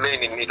something to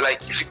learn in it.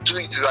 Like, if you do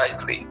it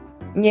rightly,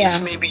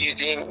 if maybe you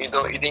didn't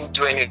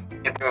do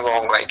anything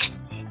wrong, like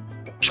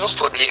just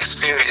for the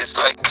experience,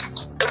 like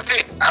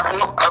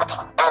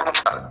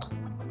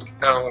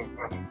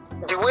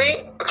the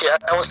way. Okay,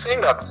 I was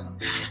saying that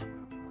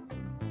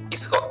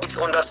it's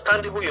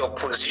understandable your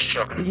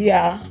position.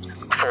 Yeah.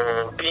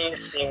 For being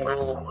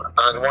single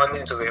and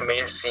wanting to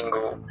remain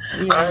single,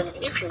 and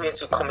if you were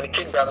to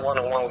communicate that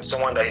one-on-one with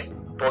someone that is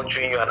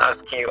bothering you and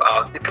asking you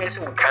out, the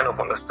person will kind of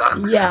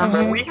understand. Yeah.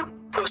 But when you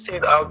post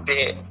it out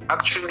there,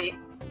 actually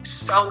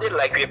sounded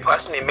like we're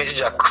passing a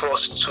message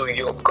across to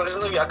you, because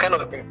you are kind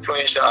of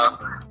influential,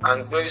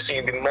 and very soon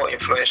you'll be more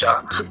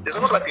influential. It's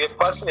almost like we're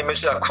passing a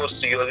message across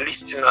to your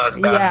listeners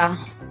that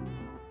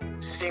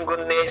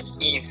singleness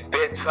is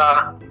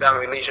better than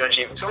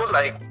relationship. It's almost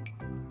like,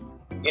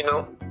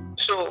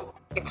 so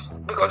it's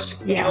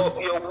because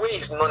your way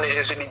is not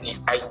necessarily the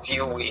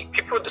ideal way.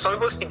 Some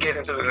people still get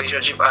into a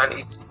relationship and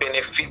it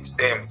benefits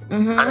them,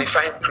 and they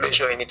find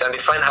pleasure in it and they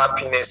find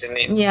happiness in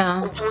it.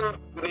 Even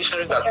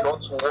relationships that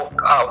don't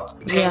work out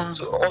tends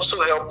to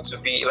also help to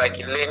be like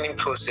a learning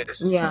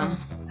process.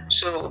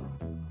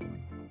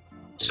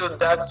 So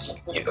that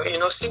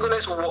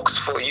singleness works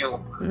for you.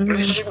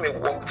 Relationship may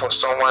work for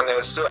someone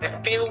else. So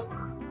I feel,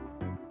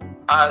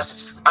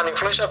 as an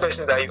influential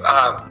person that you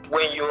are,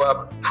 when you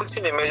are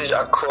putting a message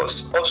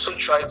across, also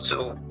try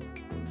to,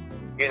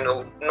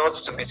 not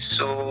to be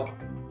so,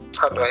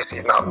 how do I say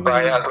it now,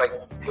 biased. Like,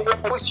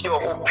 put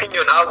your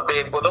opinion out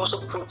there, but also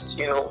put,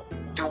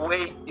 the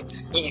way it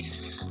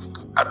is.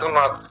 I don't know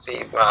how to say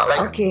it now.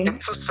 Like, the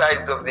two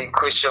sides of the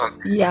equation.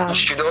 You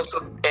should also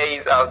air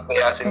it out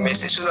there as a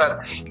message, so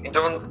that you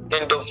don't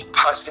end up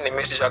passing a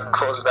message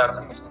across that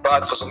is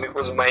bad for some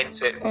people's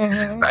mindset.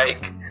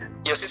 Like,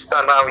 your sister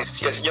now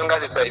your younger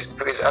sister is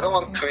Praise. I don't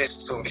want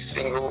Praise to be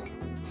single,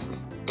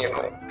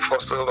 for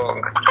so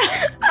long.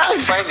 She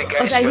finds a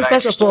guy. Okay,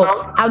 first of all,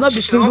 I've not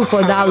been single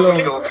for that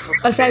long.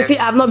 Okay,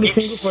 I've not been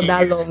single for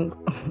that long.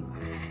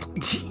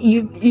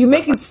 You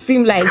make it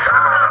seem like,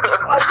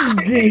 what is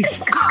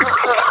this?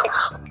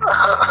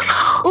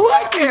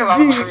 I care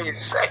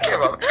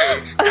about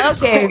Praise.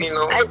 Okay.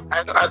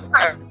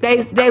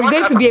 There's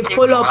going to be a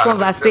follow-up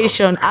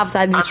conversation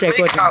after this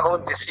recording. Make her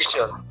own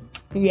decision.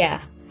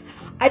 Yeah.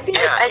 I think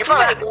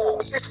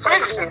since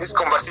Praise is in this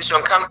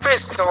conversation, can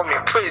Praise tell me,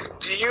 Praise,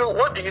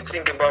 what do you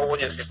think about what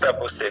your sister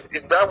posted?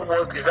 Is that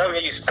where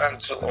you stand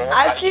to?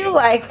 I feel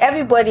like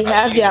everybody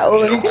has their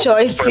own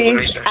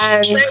choices,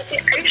 and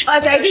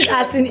I did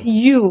asking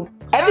you.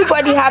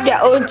 Everybody have their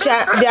own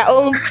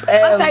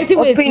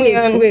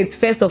opinion. Wait,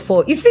 first of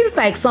all, it seems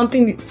like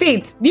something.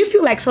 Faith, do you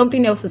feel like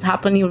something else is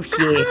happening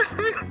here?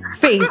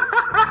 Faith.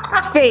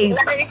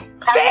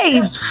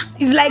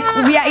 It's like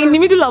we are in the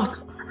middle of.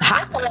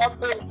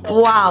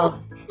 Wow.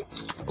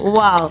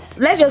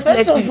 Let's just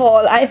first of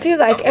all, I feel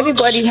like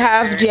everybody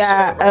have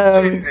their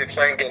authority.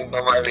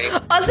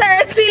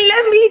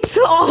 Let me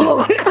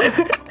talk.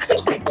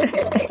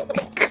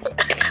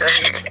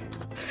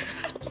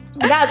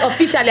 That's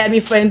officially, I'm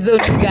in friend zone,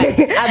 you guys.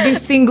 I've been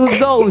single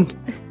zoned.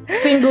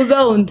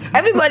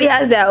 Everybody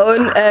has their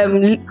own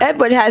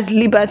everybody has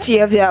liberty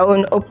of their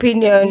own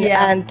opinion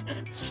and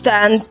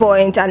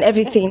standpoint and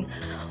everything.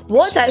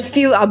 What I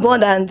feel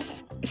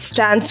abundance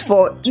stands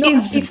for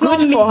it's good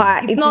for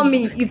her. It's not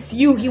me, it's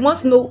you. He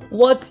wants to know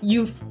what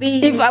you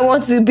feel. If I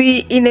want to be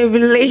in a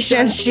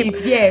relationship,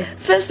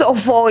 first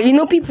of all,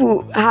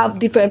 people have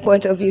different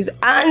points of views,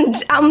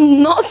 and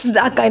I'm not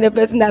that kind of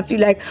person that feel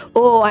like,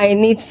 oh, I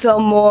need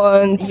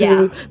someone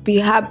to be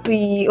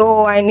happy,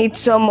 oh, I need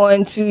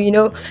someone to,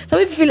 some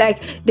people feel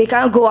like they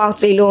can't go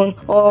out alone,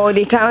 or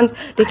they can't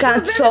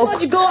talk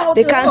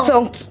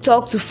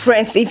to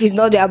friends if it's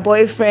not their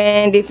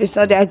boyfriend, if it's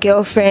not their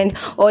girlfriend,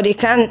 or they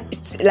can't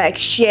like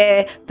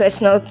share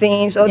personal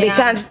things, or they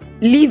can't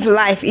live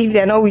life if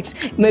they're not with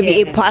maybe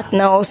a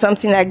partner or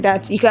something like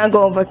that. You can't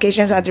go on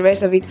vacations and the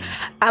rest of it.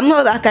 I'm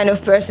not that kind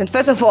of person.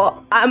 First of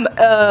all, I'm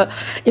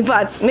in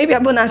fact, maybe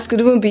abundance could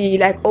even be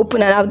like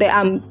open and out there.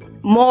 I'm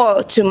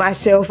more to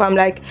myself. I'm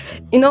like,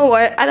 you know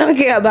what, I don't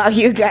care about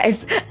you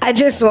guys, I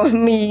just want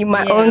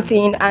my own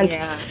thing. And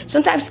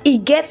sometimes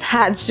it gets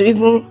hard to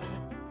even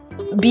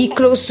be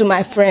close to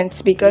my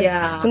friends, because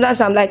sometimes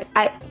I'm like,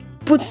 I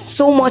put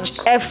so much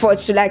effort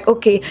to like,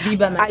 okay,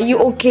 are you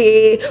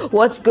okay,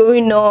 what's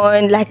going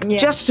on, like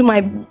just to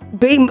my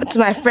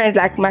friends,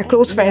 like my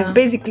close friends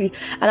basically.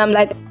 And I'm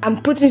like,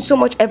 I'm putting so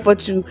much effort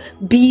to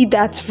be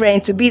that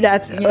friend, to be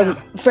that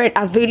friend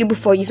available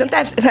for you.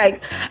 Sometimes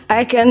like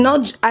I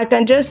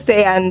can just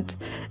stay and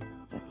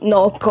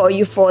not call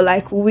you for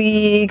like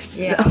weeks,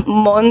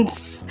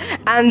 months,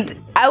 and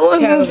I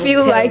won't even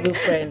feel like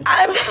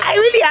I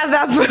really have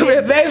that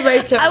problem. Very,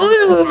 very terrible. I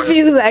won't even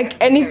feel like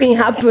anything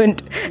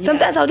happened.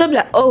 Sometimes I'll just be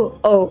like,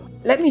 oh,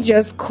 let me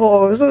just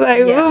call, so that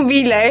I won't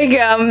be like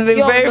I'm a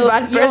very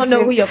bad person. You don't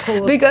know who your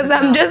co-host because is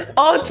I'm now. just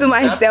all to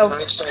myself.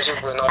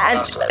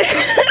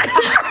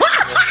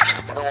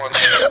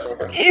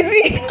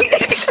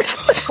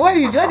 What are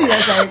you doing?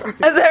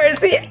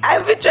 Authority,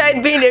 I've been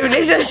trying being a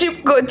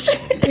relationship coach.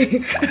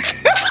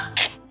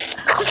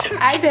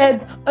 I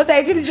said,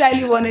 I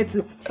literally wanted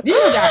to. Do you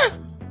know that?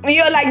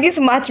 You're like this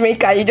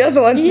matchmaker. You just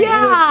want to see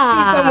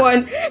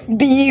someone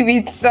be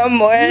with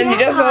someone. You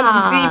just want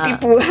to see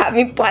people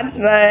having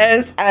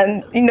partners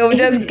and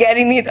just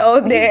getting it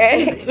out there.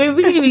 A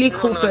really, really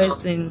cool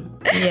person.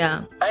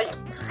 Yeah. I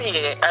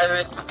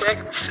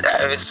respect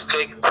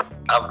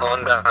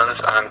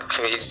abundance and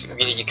praise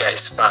where you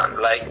guys stand.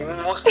 Like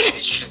most of it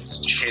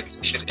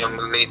should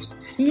emulate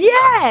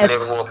that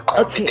level of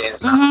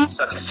confidence and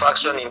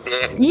satisfaction in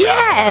their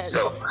Yes.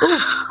 self.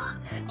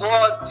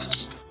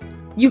 But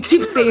You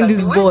keep saying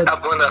this, when but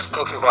Abundance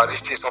talks about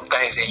this thing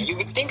sometimes, you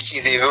would think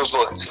she's a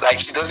robot, like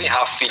she doesn't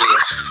have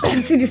feelings.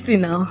 you see this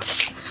thing now.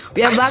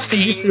 We are back to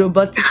this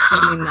robotic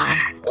feeling now.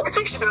 I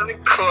think she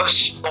doesn't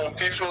crush on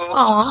people,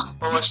 Aw.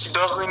 or she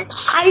doesn't.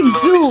 I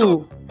love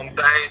do.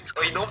 Sometimes,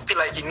 or you don't feel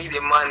like you need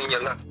a man in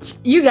your life.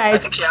 You I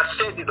guys, think she has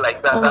said it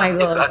like that. Oh my That's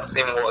God. exact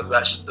same words,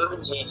 that she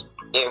doesn't need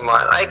a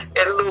man. Like,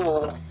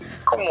 hello,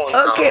 come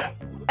on. Okay.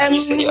 Now. You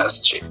say you're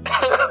straight.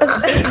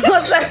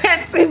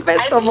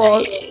 first of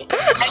all, you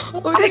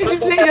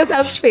just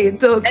have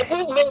faith. I Okay.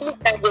 think many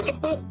times the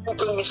people tend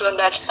to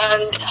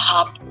misunderstand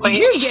her point.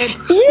 You get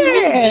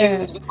Yeah.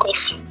 Because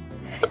she's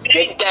a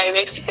very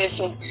direct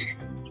person,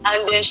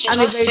 and then she I'm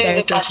a just very says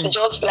direct it as person.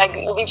 just like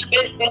the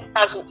first thing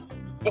as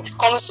it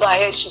comes to her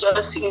head, she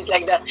just says it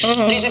like that.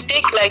 Did you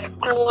take like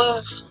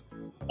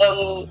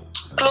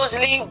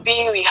closely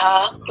being with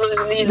her,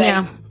 closely like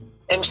Yeah.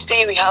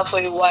 stay with her for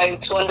a while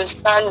to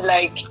understand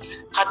like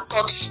her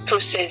thoughts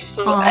process.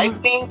 So Aw. I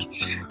think,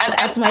 and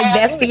That's my I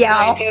best agree with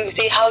y'all. you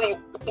say how you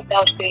put it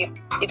out there,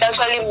 it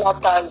actually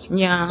matters.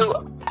 Yeah.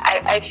 So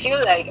I feel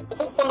like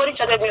somebody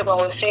chatted me about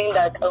was saying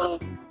that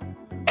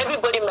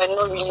everybody might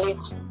not relate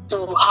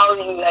to how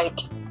you like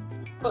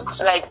put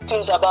like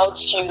things about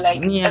you, like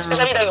Yeah.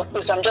 especially that your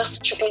post. I'm just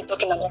strictly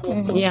talking about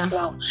your post Yeah.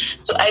 now.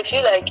 So I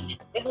feel like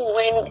even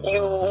when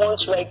you want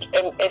to like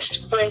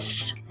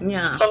express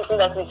Yeah. something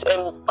that is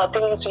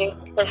pertaining to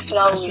you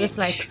personal It's way, just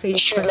like say you it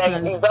should like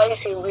personally.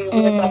 devise a way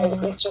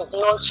whereby it should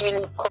not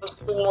really cause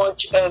too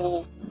much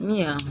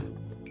Yeah.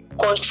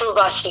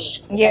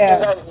 controversies. I Yeah.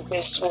 think that's the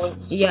best word.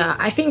 Yeah.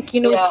 I think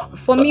Yeah.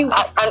 for me.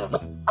 I don't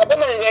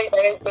know, a very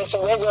direct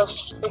person. Let's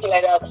just speak it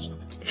like that.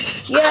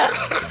 Yeah.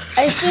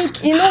 I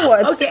think you know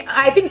what? Okay,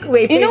 I think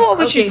wait. You know what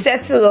we okay. should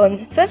settle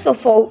on? First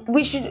of all,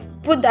 we should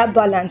put that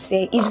balance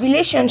there. Is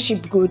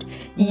relationship good?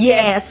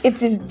 Yes.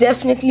 It is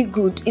definitely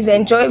good. It's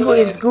enjoyable,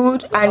 it's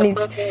good, and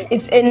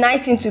it's a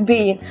nice thing to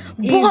be in.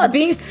 Is But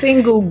being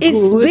single good?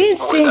 is being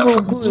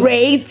single good?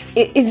 Great.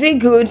 Is it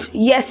good?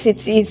 Yes,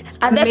 it is.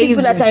 Are there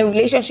people that are in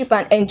relationship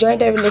and enjoying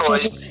their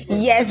relationship? Choice.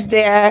 Yes,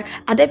 there are.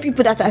 Are there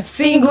people that are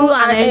single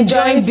and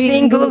enjoying being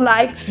single single?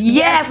 life?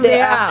 Yes,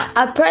 there are.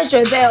 Are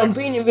pressure there of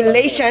being in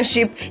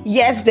relationship?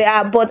 Yes, there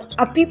are. But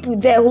are people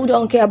there who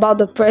don't care about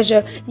the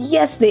pressure?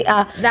 Yes, they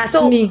are. That's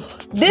So, me.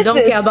 This Don't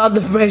is, care about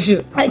the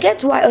pressure. I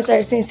get why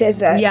Osaritin says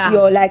that Yeah.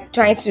 you're like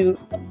trying to,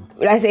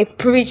 like say,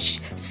 preach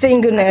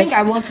singleness. I think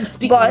I want to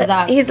speak on but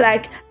that. he's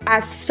like,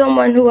 as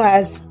someone who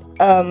has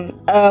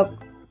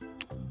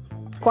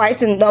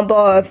quite a number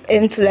of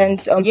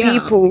influence on Yeah.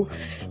 people,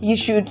 you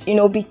should,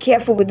 be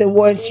careful with the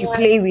words you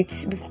play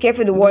with. Be careful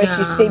with the words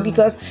you say, Yeah.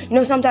 because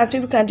sometimes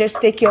people can just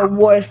take your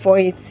word for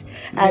it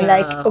and Yeah.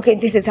 like, okay,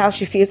 this is how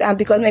she feels, and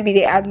because maybe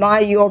they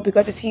admire you or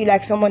because they see you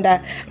like someone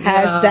that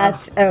has Yeah.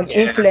 that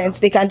influence,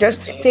 they can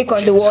just take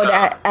on the word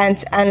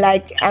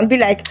and be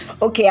like,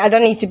 okay, I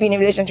don't need to be in a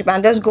relationship,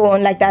 and just go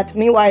on like that.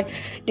 Meanwhile,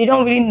 they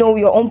don't really know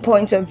your own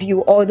point of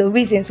view or the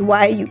reasons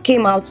why you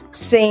came out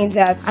saying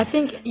that. I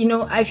think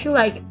I feel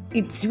like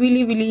it's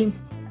really, really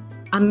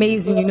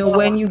amazing,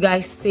 when you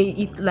guys say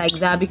it like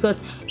that,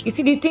 because you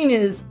see the thing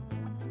is,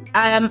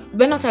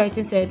 when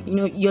Osaritin said,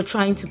 you're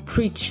trying to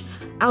preach,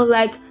 I was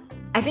like,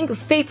 I think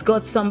Faith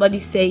got somebody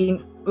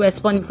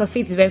responding, because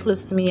Faith is very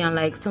close to me, and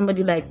like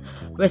somebody like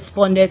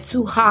responded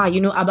to her,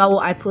 about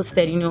what I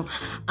posted,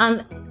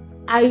 and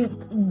I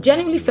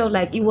genuinely felt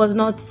like it was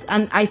not,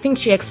 and I think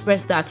she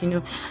expressed that,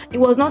 it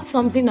was not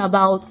something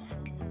about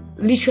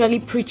literally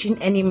preaching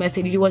any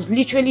message. It was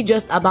literally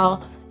just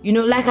about,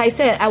 like I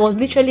said, I was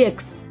literally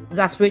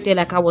exasperated,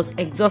 like I was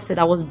exhausted.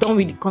 I was done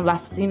with the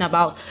conversing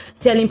about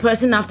telling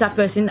person after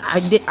person,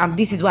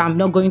 this is why I'm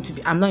not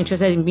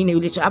interested in being in a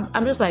relationship.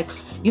 I'm just like,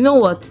 you know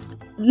what?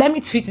 Let me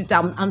tweet it.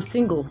 I'm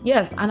single,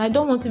 yes, and I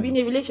don't want to be in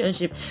a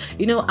relationship,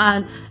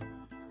 and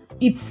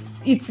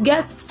it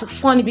gets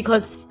funny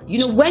because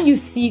when you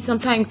see,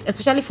 sometimes,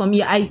 especially for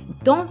me, I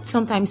don't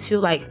sometimes feel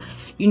like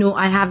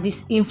I have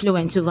this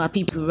influence over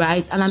people,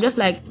 right? And I'm just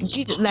like,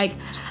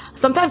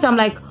 sometimes I'm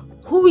like,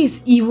 who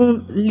is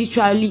even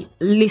literally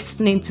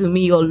listening to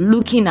me or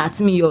looking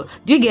at me? Or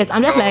do you get?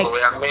 I'm just like,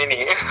 there are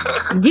many.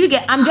 do you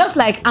get? I'm just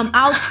like, I'm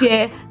out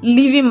here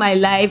living my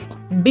life,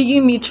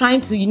 being me,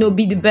 trying to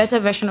be the better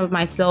version of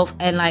myself,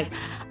 and like,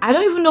 I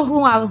don't even know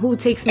who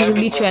takes me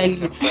literally.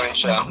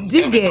 Do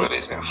you get?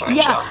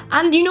 Yeah,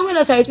 and when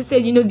Osaritin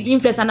said the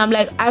influence, and I'm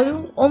like, I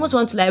almost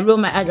want to like roll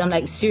my eyes. I'm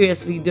like,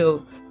 seriously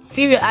though,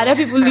 other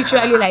people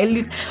literally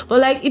like, but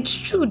like it's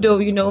true though,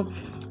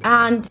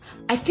 and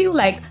I feel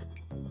like,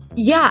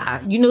 yeah,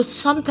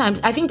 sometimes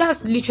I think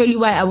that's literally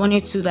why I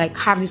wanted to like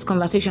have this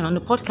conversation on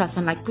the podcast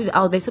and like put it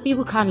out there so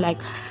people can like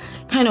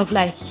kind of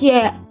like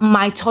hear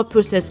my thought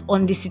process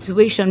on the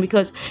situation,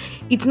 because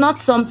it's not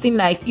something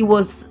like it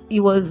was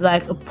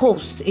like a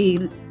post, a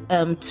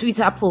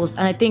Twitter post,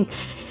 and I think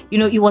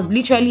it was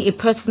literally a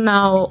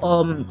personal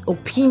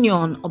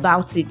opinion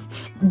about it.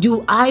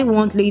 Do I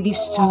want ladies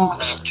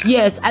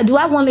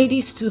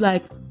to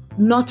like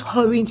not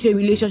hurry into a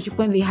relationship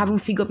when they haven't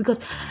figured, because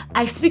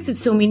I speak to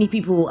so many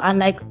people, and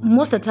like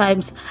most of the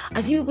times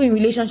I see people in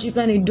relationship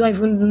and they don't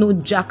even know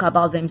jack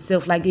about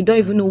themselves, like they don't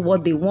even know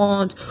what they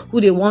want,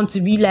 who they want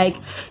to be, like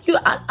you,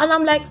 and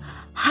I'm like,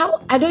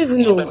 how? I don't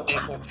even know.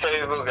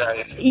 Terrible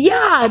guys.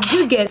 Yeah, do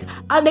you get?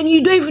 And then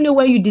you don't even know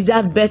when you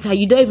deserve better.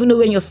 You don't even know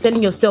when you're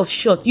selling yourself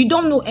short. You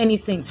don't know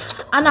anything.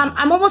 And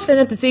I'm almost telling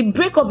them to say,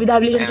 break up with that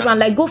relationship and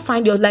like go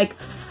find your, like,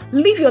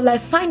 live your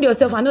life, find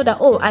yourself. I know that,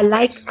 oh, I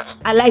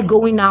like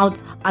going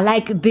out, I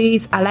like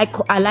this, I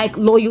like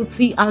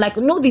loyalty, and like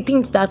know the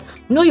things that,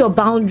 know your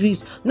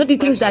boundaries, know the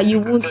things that you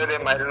won't tell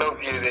them I love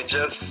you, they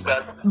just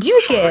start. Do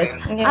you get?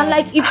 And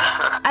like it's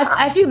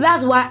I feel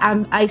that's why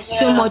I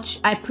so much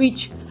I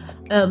preach.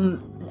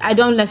 I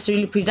don't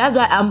necessarily preach. That's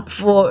why I'm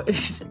for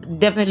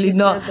definitely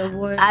not.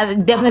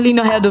 I've definitely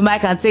not held the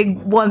mic and take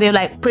one day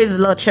like praise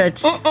the Lord church.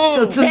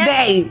 So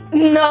today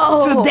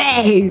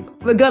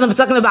we're gonna be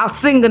talking about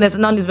singleness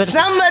and all this.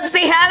 Somebody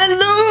say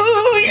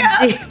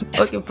hallelujah.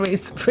 Okay,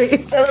 praise.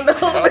 All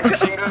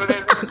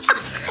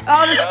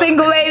the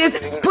single ladies,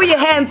 put your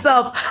hands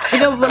up.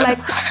 But like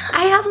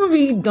I haven't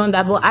really done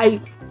that.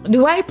 But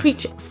do I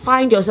preach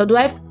find yourself? Do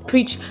I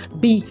preach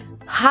be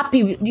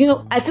happy with,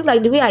 I feel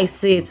like the way I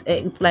say it,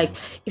 it's like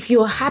if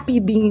you're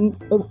happy being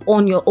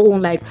on your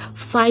own, like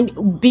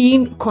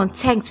being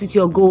content with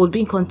your goal,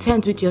 being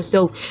content with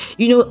yourself,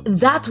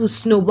 that will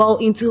snowball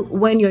into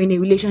when you're in a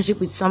relationship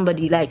with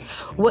somebody. Like,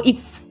 well,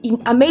 it's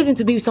amazing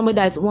to be with somebody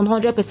that's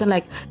 100%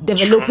 like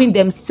developing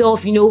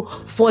themselves,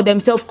 for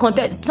themselves,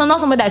 content. So not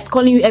somebody that's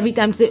calling you every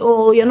time, say,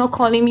 oh, you're not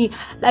calling me.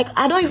 Like,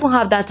 I don't even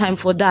have that time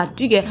for that.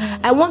 Do you get?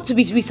 I want to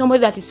be with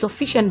somebody that is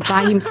sufficient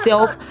by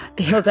himself.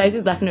 Sorry, this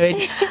is laughing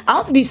already. I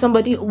want to be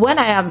somebody when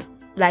I am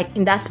like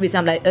in that space,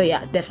 I'm like, oh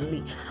yeah,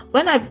 definitely.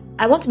 When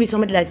I want to be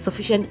somebody that is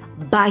sufficient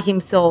by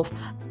himself,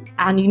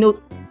 and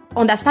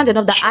understand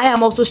enough that I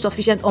am also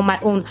sufficient on my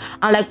own.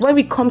 And like when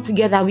we come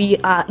together, we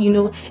are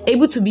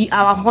able to be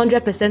our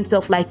 100%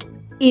 self, like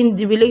in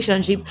the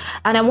relationship.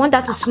 And I want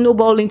that to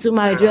snowball into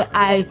marriage where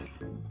I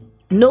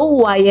know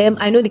who I am,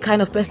 I know the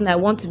kind of person I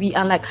want to be,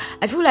 and like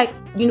I feel like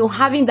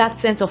having that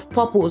sense of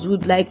purpose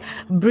would like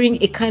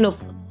bring a kind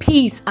of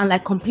peace and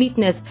like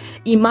completeness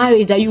in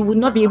marriage that you would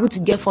not be able to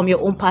get from your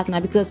own partner.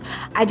 Because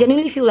I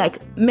genuinely feel like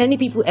many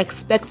people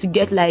expect to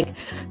get like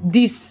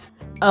this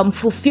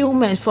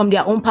fulfillment from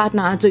their own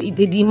partner, and so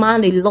they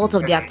demand a lot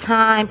of their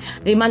time,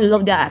 they demand a lot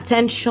of their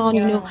attention,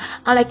 and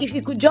like if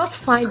you could just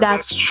find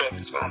that,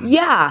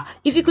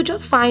 if you could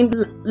just find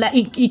like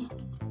it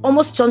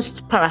almost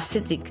turns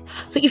parasitic.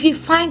 So if you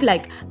find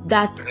like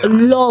that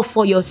love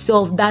for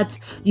yourself, that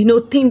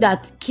thing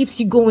that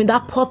keeps you going,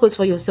 that purpose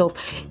for yourself,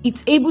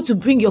 it's able to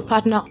bring your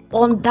partner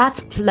on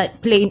that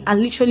plane,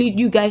 and literally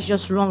you guys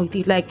just run with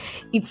it. Like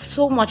it's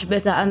so much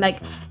better. And like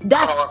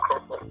that's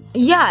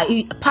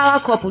power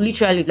couple,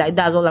 literally, like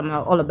that's all I'm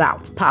all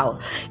about, power,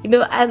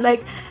 and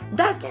like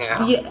that's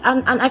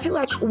and I feel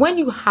like when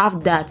you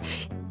have that,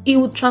 it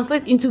would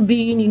translate into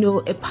being,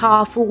 a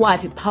powerful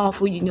wife, a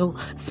powerful,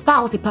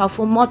 spouse, a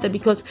powerful mother,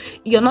 because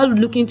you're not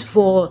looking to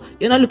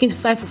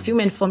find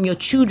fulfillment from your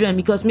children,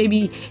 because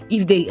maybe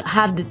if they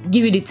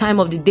give you the time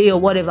of the day or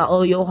whatever,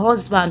 or your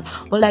husband,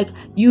 but like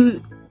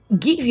you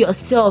give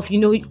yourself,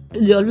 your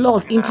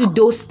love into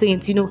those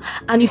things,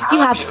 and you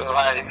still have.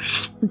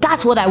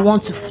 That's what I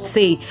want to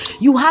say.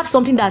 You have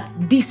something that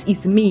this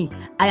is me.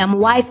 I am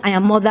wife, I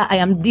am mother, I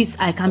am this,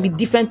 I can be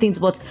different things,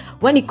 but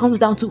when it comes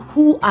down to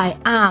who I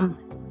am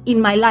in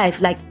my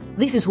life, like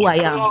this is who I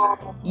am.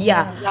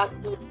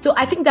 So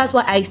I think that's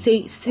why I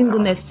say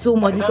singleness so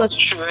much, because that's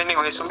true.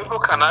 Anyway, some people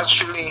can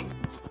actually,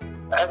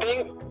 I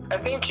think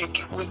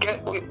we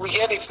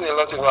get this in a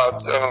lot about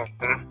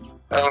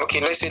okay,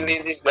 let's say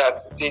ladies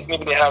that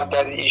maybe they have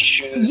daddy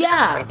issues,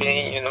 and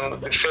then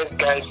the first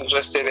guy to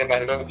just tell them I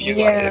love you,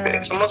 and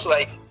it's almost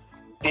like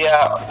they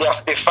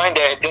find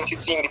their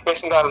identity in the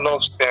person that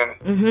loves them.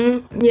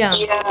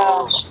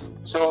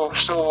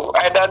 So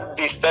either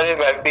they started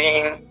by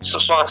being so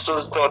and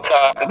so's daughter,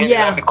 and then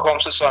they become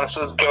so and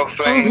so's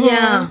girlfriend,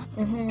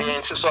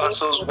 then so and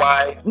so's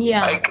wife.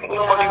 Like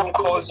nobody even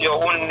calls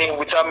your own name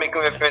without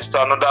making reference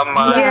to another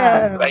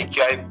man. Like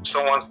you're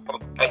someone.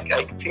 I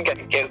think I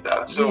get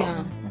that.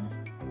 So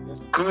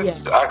it's good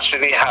to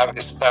actually have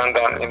a stand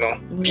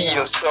and be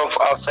yourself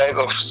outside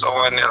of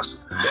someone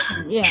else.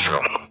 True.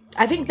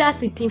 I think that's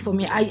the thing for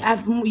me.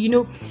 I've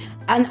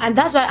and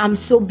that's why I'm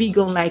so big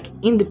on like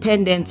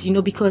independence,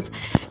 because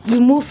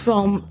you move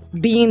from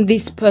being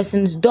this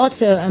person's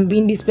daughter and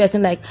being this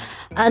person, like,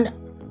 and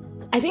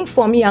I think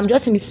for me, I'm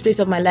just in this space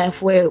of my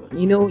life where,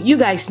 you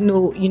guys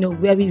know,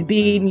 where we've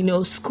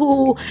been,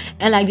 school,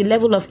 and like the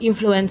level of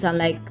influence and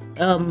like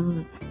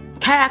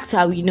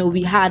character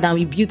we had, and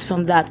we built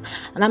from that.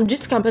 And I'm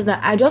just campus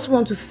that I just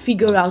want to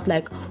figure out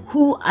like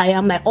who I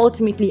am, like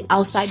ultimately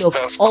outside of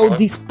all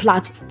these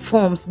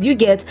platforms. Do you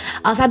get?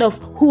 Outside of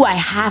who I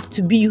have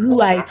to be,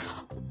 who I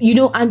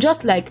and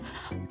just like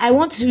I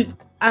want to,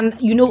 and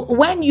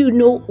when you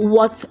know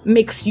what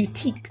makes you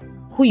tick,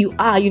 who you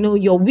are,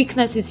 your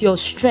weaknesses, your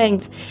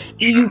strengths,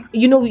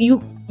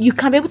 you you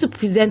can be able to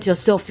present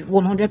yourself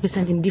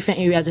 100% in different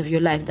areas of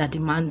your life that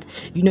demand,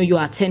 you know,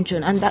 your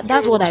attention, and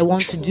that's what I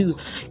want to do,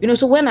 you know.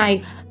 So when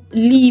I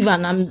leave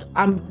and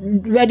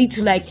I'm ready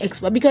to like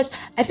expand, because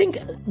I think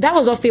that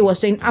was what Faye was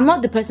saying. I'm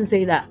not the person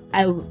saying that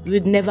I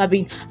would never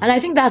be, and I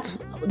think that's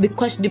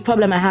the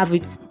problem I have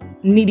with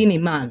needing a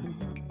man.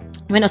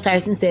 When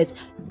Osaritin says,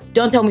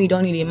 don't tell me you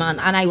don't need a man,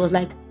 and I was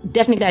like,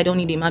 definitely I don't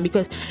need a man,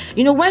 because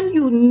you know, when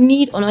you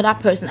need another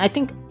person, I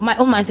think my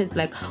own mindset is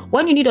like,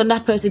 when you need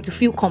another person to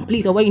feel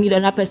complete, or when you need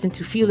another person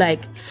to feel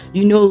like,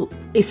 you know,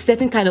 a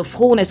certain kind of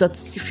wholeness, or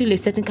to feel a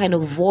certain kind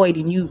of void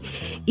in you,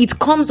 it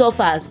comes off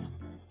as,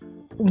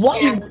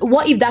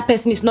 what if that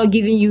person is not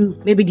giving you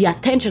maybe the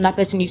attention that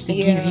person used to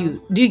give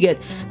you? Do you get?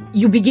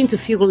 You begin to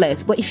feel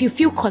less. But if you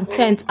feel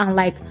content and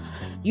like,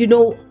 you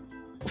know,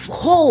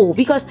 whole,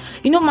 because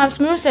you know, Mams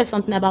Miro said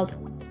something about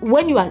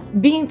when you are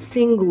being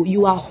single,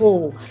 you are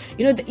whole.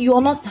 You know, you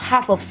are not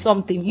half of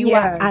something. You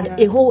are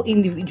a whole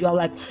individual.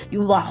 Like,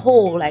 you are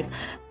whole. Like,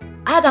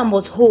 Adam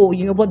was whole,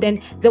 you know, but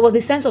then there was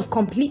a sense of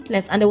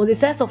completeness, and there was a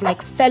sense of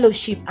like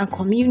fellowship and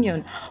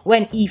communion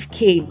when Eve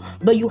came.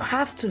 But you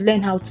have to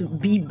learn how to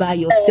be by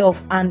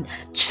yourself and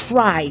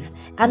thrive.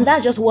 And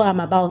that's just what I'm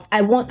about.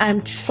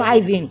 I'm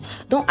thriving.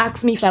 Don't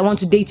ask me if I want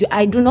to date you.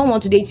 I do not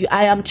want to date you.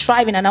 I am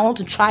thriving, and I want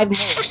to thrive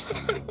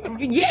more.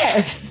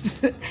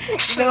 Yes.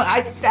 No,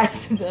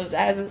 that's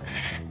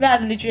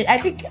literally, I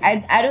think,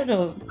 I don't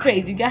know.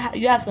 Praise,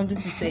 you have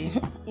something to say.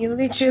 You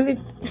literally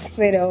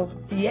said, oh.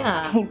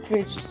 Yeah. You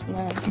preached,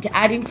 man.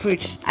 I didn't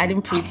preach,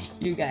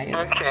 you guys.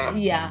 Okay.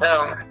 Yeah.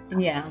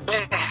 Yeah.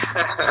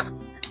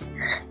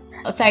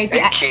 Oh, sorry.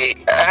 Okay,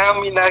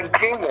 I'm in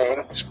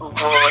agreement, but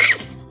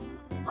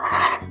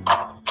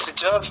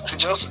to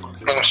just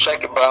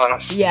strike a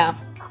balance. Yeah.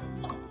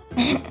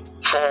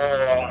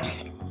 For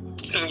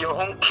in your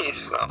own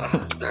case now.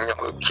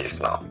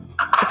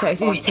 Sorry,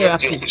 we get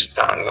to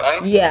understand,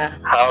 right? Yeah.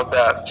 How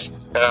that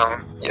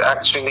you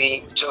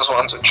actually just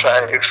want to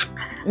thrive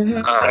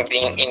and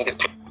being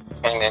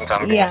independent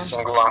and being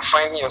single and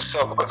finding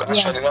yourself, because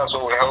actually that's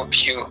what will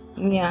help you.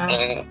 Yeah.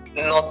 And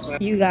not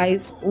you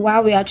guys,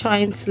 while we are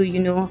trying to, you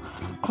know,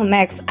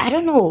 connect, I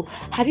don't know,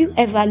 have you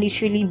ever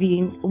literally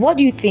been, what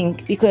do you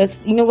think? Because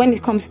you know, when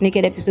it comes to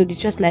naked episode, it's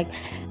just like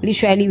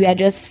literally we are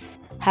just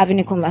having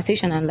a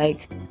conversation, and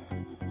like,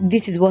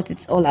 this is what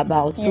it's all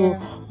about. So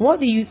what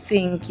do you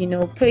think? You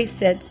know, Praise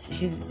said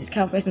she's this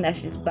kind of person that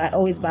she's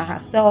always by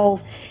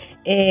herself,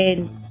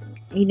 and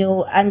you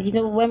know,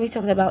 when we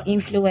talked about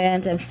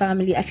influence and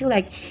family, I feel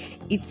like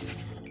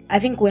I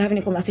think we're having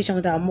a conversation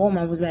with our mom,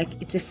 and was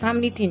like, it's a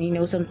family thing, you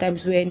know.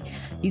 Sometimes when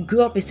you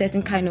grow up a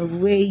certain kind of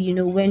way, you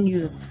know, when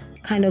you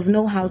kind of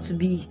know how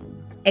to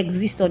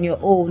exist on your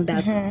own,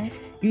 that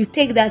you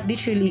take that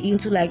literally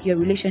into like your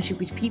relationship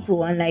with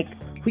people and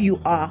like who you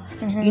are,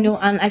 you know.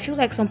 And I feel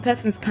like some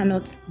persons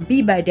cannot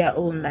be by their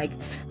own, like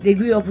they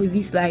grew up with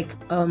this like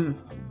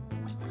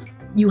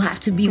you have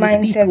to be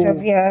mindset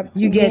with people. Of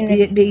you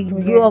get they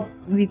grew up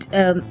with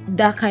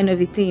that kind of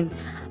a thing,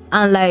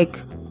 and like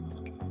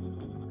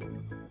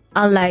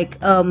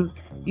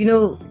you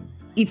know,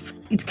 it's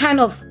kind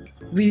of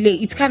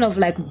it kind of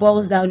like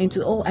boils down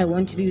into, oh, I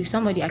want to be with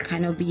somebody, I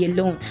cannot be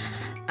alone.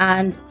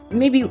 And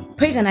maybe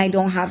Praise and I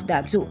don't have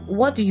that. So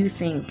what do you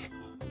think?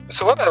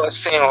 So what I was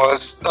saying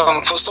was,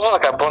 for someone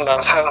like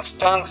Abundance, her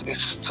stance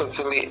is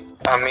totally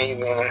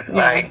amazing.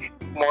 Like,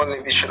 more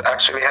ladies should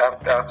actually have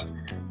that.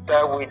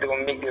 That way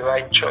they'll make the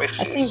right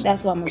choices. I think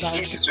that's what I'm about. We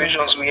see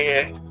situations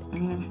where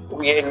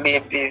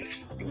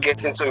ladies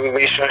get into a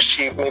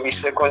relationship, maybe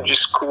secondary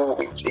school,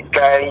 with a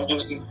guy,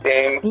 uses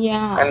them,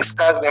 and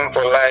scars them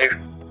for life.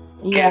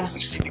 Gets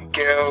to see the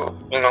girl,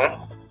 you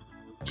know.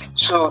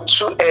 So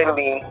too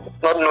early,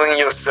 not knowing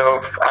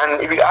yourself,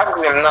 and if you ask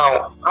them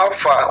now, how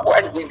far, why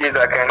did you date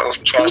that kind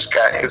of trash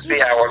guy? You say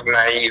I was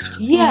naive.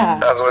 Yeah.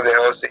 That's what they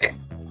all say.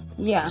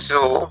 Yeah.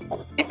 So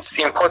it's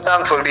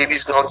important for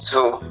ladies not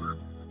to,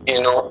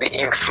 you know, be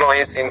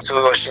influenced into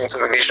rushing into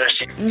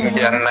relationship in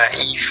their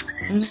naive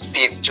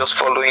states, just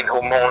following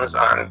hormones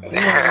and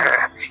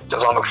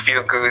just want to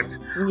feel good,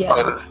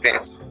 all those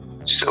things.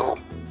 So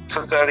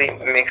totally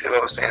makes a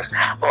lot of sense.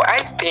 But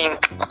I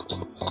think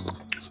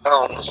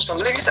some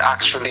ladies are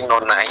actually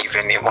not naive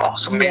anymore.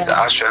 Some ladies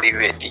are actually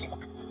ready.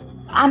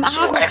 I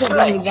feel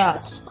like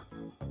that.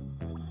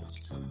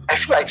 I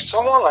feel like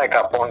someone like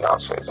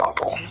Abundance, for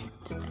example.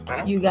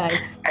 You guys.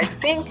 I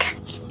think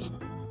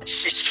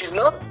she should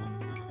not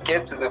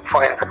get to the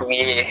point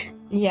where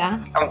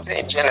I'm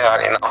saying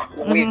generally now,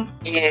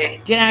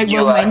 where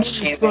you are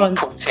chasing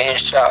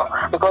potential,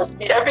 because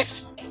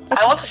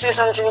I want to say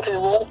something to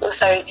what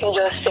Osaritin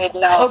just said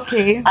now.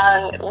 Okay.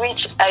 And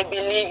which I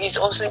believe is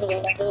also in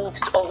the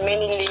minds of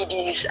many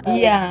ladies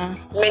and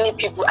many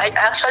people. I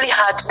actually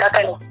had that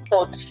kind of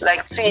thoughts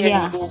like 2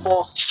 years ago.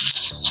 But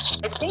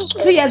I think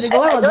 2 years ago,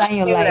 what was that in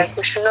your life? Like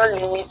we should not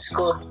limit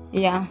God.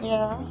 Yeah.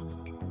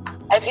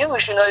 I feel we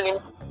should not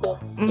limit God.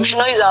 We should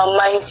not use our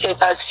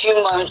mindset as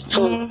humans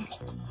to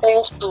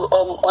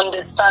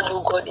understand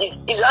who God is.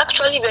 It's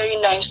actually very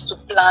nice to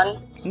plan.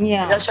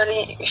 Yeah. It's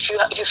actually,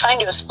 if you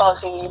find your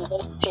spouse in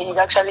university, it's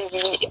actually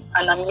really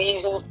an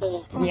amazing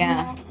thing.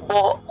 Yeah.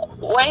 But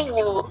when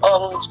you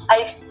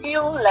I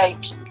feel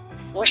like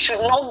we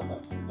should not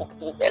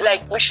put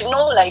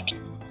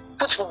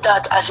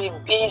that as a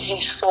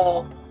basis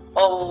for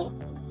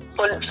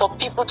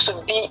people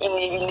to be in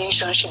a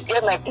relationship.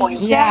 Get my point?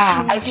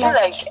 Yeah. I feel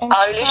like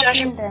our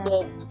relationship,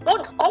 them.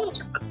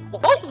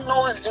 God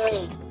knows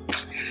me.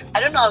 I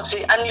don't know how to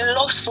say, and He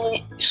loves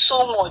me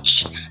so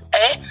much,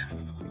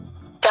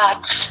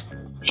 that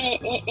he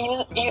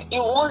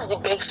wants the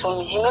best for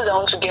me. He knows I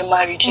want to get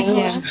married. He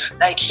knows,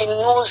 he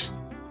knows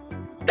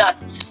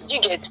that.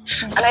 You get,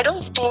 and I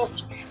don't think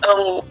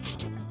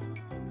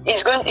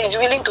he's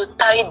willing to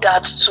tie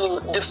that to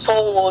the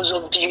four walls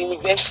of the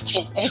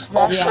university.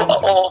 Exactly.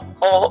 Or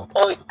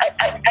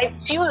I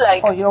feel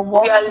like Or your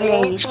we are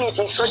workplace. limiting it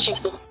in such a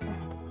way,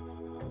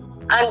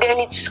 and then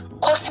it's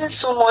causing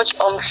so much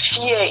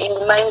fear in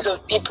the minds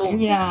of people.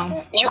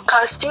 Yeah. You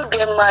can still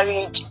get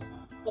married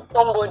to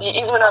somebody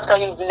even after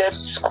you've left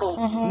school.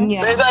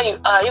 Yeah. Wherever you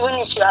are, even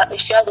if you have a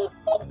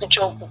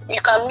job,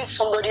 you can meet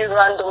somebody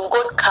random.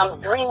 God can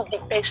bring the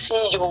person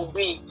your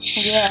way.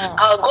 Yeah.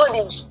 Our God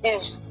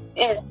is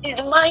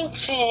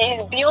mighty.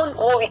 Is beyond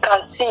what we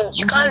can think.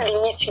 You can't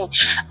limit Him.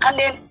 And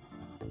then,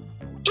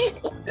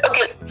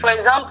 for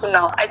example,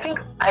 now I think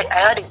I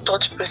had a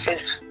thought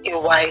process a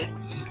while,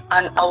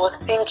 and I was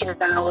thinking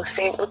and I was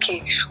saying,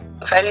 okay,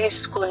 if I leave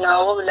school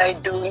now, what will I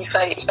do if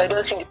I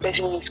don't see the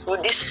person in school?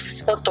 This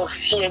sort of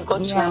fear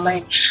got to my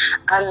mind.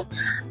 And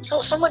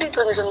so somebody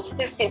told me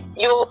something.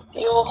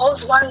 Your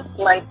husband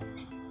might,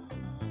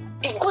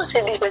 if God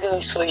said this person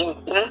is for you,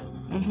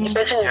 the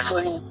person is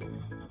for you.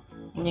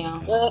 Yeah.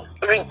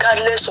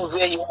 Regardless of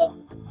where you are.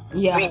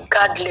 Yeah.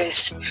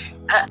 Regardless.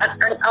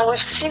 And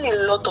we've seen a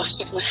lot of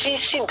people.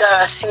 See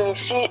Dara,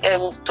 see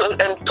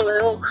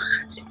Tolu,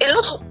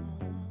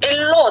 a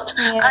lot.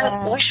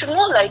 Yeah. And we should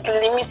not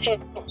limit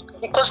it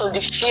because of the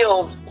fear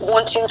of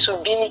wanting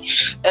to be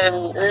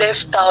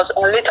left out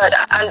or later.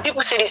 And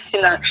people say this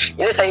thing and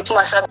later you put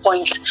myself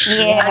point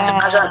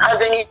as an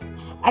avenue.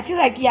 I feel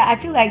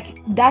like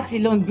that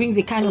alone brings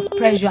a kind of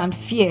pressure and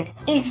fear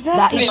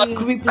Exactly. that is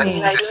crippling.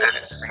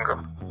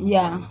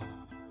 Yeah.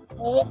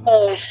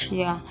 Yes.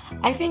 Yeah.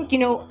 I think,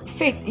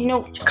 faith,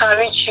 Can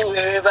reach you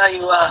wherever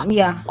you are.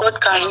 yeah, God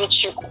can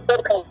reach you.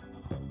 God can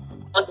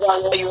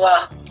where you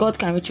are. God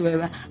can reach you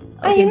wherever.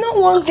 And you know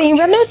one thing,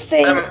 we're not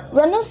saying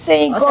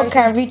Oh, God sorry.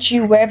 can reach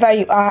you wherever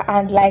you are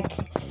and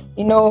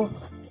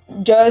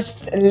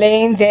just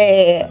laying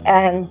there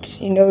and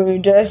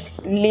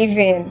just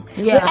living.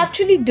 Yeah. We're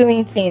actually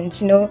doing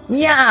things.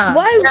 Yeah.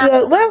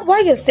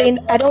 Why you're saying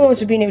I don't want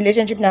to be in a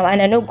relationship now,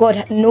 and I know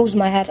God knows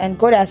my heart and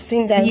God has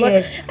seen that.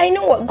 Yes. I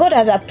know what God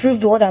has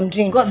approved what I'm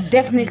doing. God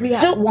definitely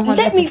So 100%.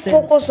 let me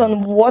focus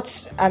on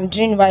what I'm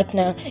doing right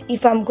now.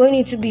 If I'm going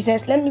into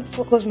business, let me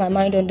focus my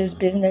mind on this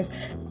business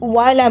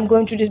while I'm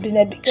going through this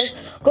business, because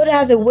God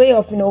has a way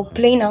of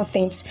playing out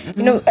things.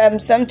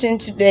 Something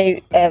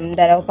today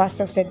that our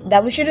pastor said,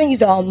 that we shouldn't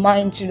use our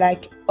mind to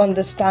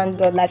understand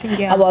God,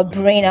 our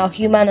brain, our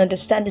human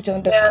understanding to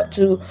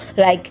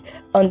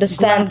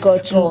understand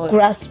God, to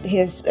grasp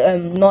His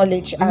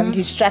knowledge and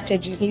His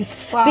strategies. He's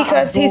far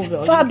because He's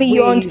above far his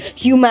beyond ways.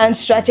 human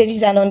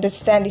strategies and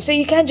understanding. So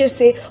you can't just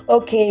say,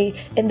 okay,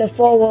 in the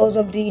four walls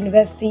of the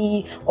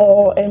university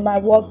or in my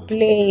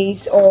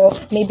workplace or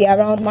maybe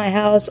around my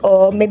house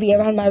or maybe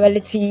around my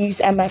relatives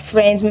and my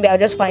friends, maybe I'll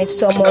just find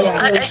someone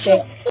close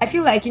there. I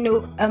feel like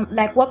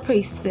like what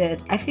Praise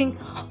said. I think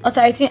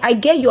I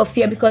get your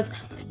fear because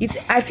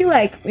I feel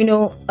like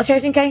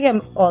Authority can hear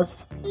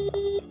us.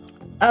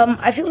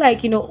 I feel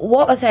like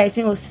what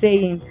Authority was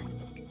saying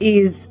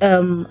is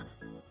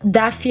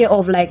that fear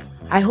of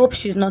I hope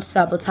she's not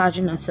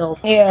sabotaging herself.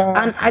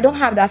 Yeah. And I don't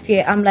have that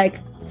fear. I'm like,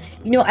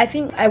 I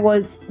think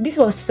this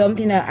was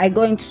something that I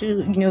got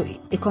into,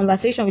 a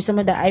conversation with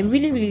someone that I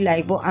really, really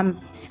like, but I'm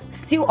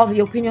still of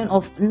the opinion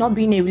of not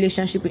being in a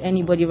relationship with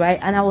anybody, right?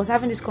 And I was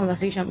having this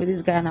conversation with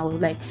this guy and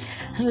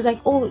he was like,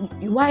 oh,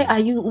 why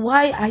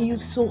are you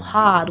so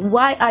hard?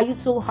 Why are you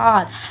so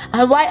hard?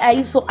 And why are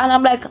you so, and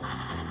I'm like,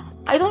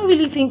 I don't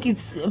really think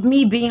it's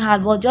me being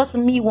hard, but just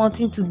me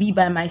wanting to be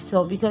by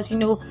myself, because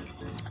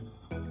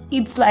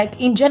it's like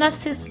in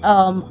Genesis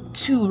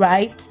 2,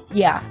 right?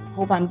 Yeah,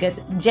 hope I'm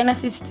getting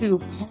Genesis 2.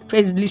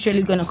 Praise is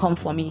literally gonna come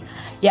for me.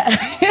 Yeah.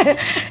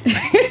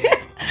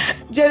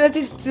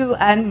 Genesis 2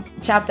 and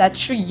chapter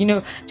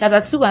 3, chapter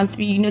 2 and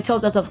 3,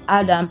 tells us of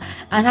Adam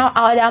and how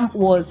Adam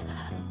was.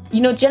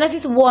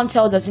 Genesis 1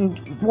 tells us in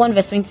 1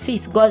 verse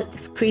 26, God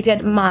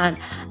created man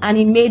and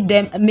He made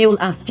them male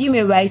and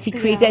female, right? He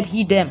created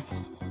them.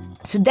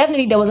 So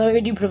definitely there was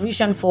already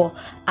provision for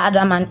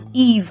Adam and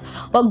Eve,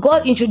 but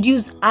God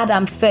introduced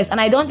Adam first,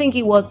 and I don't think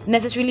it was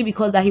necessarily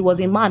because that he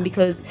was a man,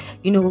 because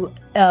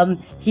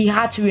he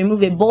had to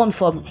remove a bone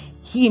from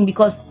him,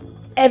 because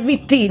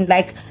everything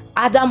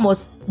Adam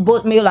was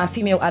both male and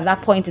female at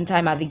that point in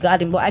time at the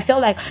garden. But I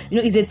felt like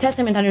it's a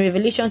testament and a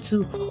revelation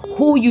to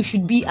who you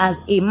should be as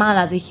a man,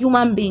 as a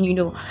human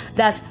being,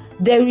 that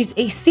there is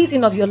a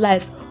season of your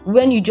life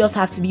when you just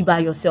have to be by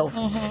yourself.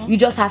 You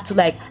just have to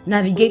like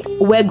navigate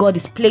where God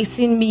is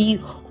placing me,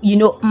 you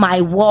know,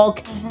 my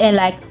work, and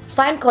like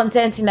find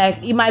content in,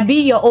 like, it might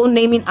be your own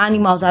naming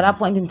animals at that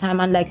point in time,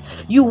 and like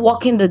you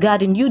walking the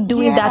garden, you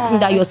doing that thing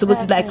that you're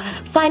supposed to, like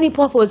finding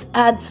purpose.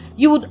 And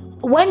you would,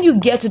 when you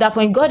get to that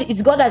point,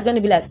 it's God that's going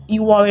to be like,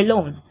 you are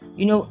alone,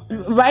 you know,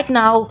 right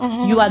now.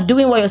 You are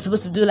doing what you're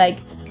supposed to do, like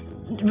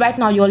right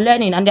now you're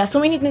learning, and there are so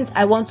many things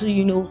I want to,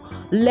 you know,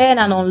 learn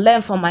and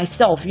unlearn for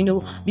myself, you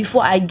know,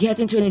 before I get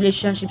into a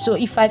relationship. So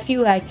if I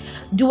feel like,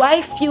 do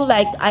I feel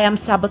like I am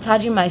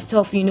sabotaging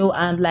myself, you know,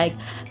 and like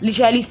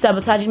literally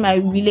sabotaging my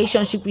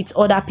relationship with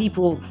other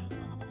people?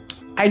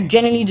 I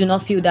genuinely do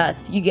not feel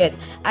that. You get,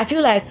 I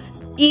feel like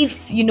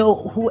if, you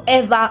know,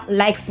 whoever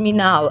likes me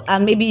now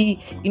and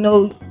maybe, you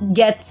know,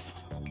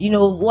 gets, you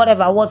know,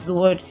 whatever, what's the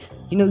word,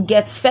 you know,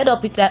 get fed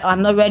up with that,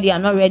 I'm not ready,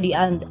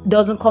 and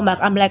doesn't come back,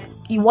 I'm like,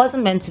 it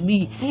wasn't meant to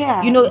be.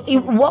 You know,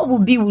 what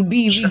would be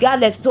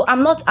regardless. So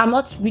I'm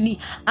not really,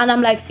 and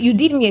I'm like, you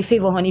did me a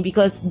favor, honey,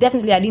 because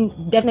definitely I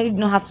did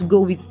not have to go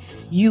with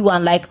you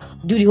and like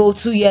do the whole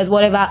 2 years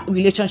whatever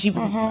relationship,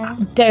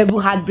 terrible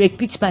heartbreak,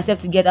 pitch myself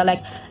together.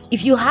 Like,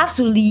 if you have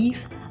to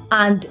leave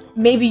and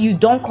maybe you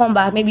don't come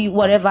back, maybe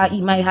whatever,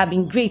 it might have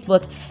been great,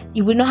 but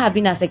it would not have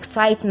been as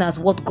exciting as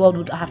what God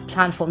would have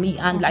planned for me.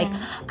 And like,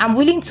 I'm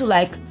willing to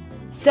like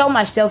sell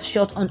myself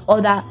short on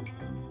other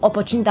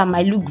opportunity that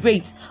might look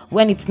great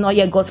when it's not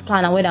yet God's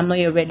plan and when I'm not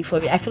yet ready for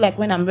it. I feel like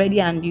when I'm ready,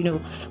 and you know,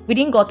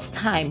 within God's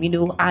time, you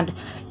know, and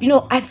you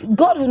know,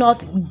 God will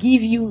not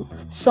give you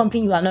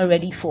something you are not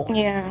ready for.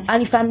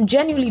 And if I'm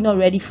genuinely not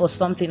ready for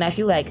something, I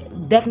feel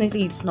like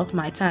definitely it's not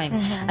my time.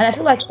 And I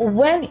feel like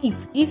when it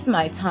is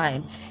my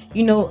time,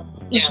 you know,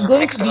 it's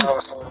going to be,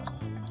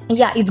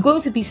 it's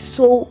going to be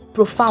so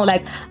profound.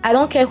 Like, I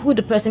don't care who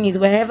the person is,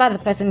 wherever the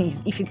person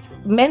is, if it's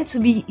meant to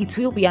be, it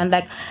will be. And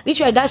like,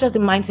 literally, that's just the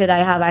mindset I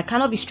have. I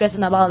cannot be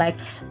stressing about like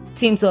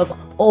things of,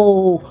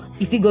 oh,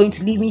 is he going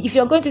to leave me? If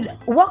you're going to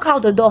walk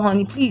out the door,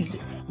 honey, please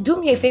do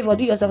me a favor,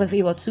 do yourself a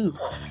favor too,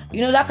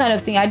 you know, that kind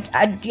of thing.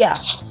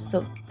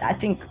 So I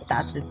think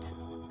that's it.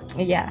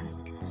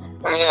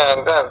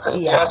 That's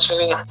it. You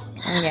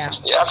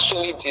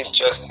actually did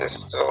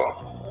justice to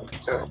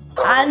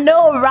I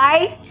know,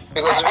 right?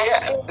 Because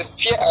the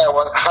fear I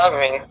was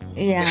having,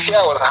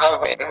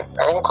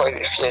 I won't call it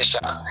a fear,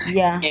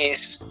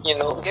 is, you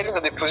know, getting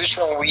to the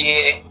position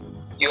where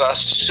you are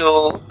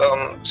so,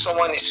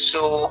 someone is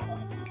so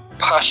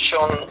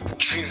passion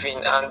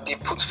driven and they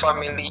put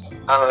family,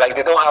 and like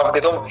they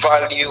don't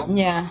value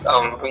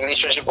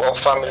relationship or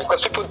family,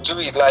 because people do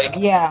it, like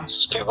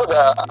people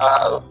that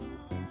are,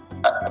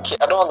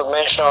 I don't want to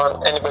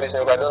mention anybody's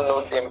name, but I don't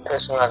know them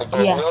personally, but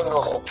we all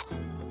know.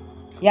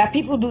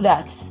 People do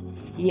that.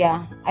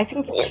 I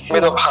think it's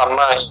made up her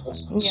mind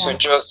to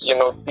just, you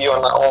know, be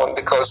on her own,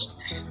 because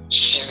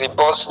she's a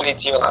boss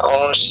lady on her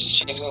own, she's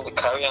chasing the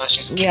career and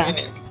she's killing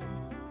it.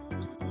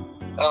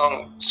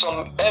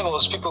 Some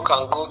levels people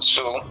can go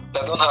to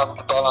that don't have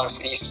the balance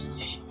is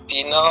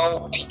they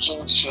now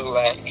begin to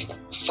like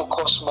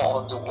focus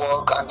more on the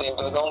work, and then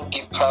they don't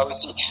give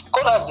priority.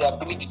 God has the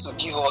ability to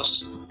give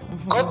us,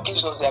 God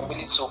gives us the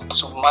ability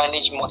to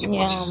manage multiple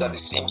things at the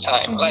same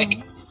time.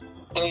 Like,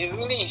 there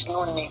really is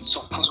no need to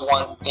put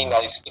one thing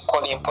that is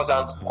equally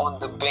important on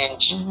the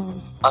bench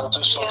and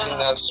do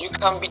something else. You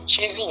can be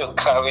chasing your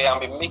career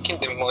and be making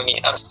the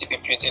money and still be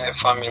building a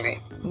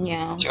family. Do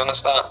you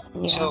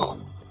understand? So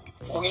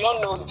we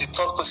don't know the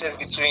thought process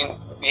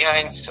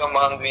behind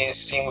someone being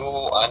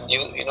single, and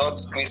you know,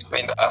 it's Grace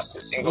Brenda are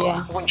still single.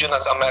 Even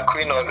Jonathan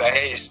McQueen knows that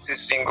he is still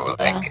single.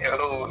 Like,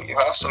 hello, you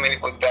have so many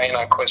people dying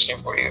and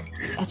question for you.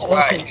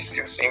 Why are you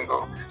still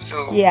single?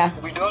 So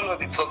we don't know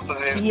the thought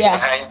process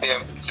behind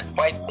them.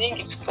 But I think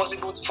it's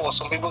possible for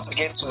some people to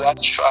get to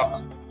that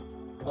trap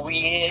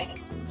where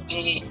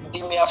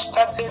they may have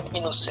started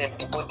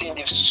innocently, but then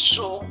they've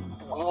so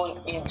grown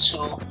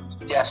into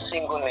their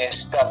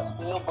singleness that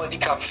nobody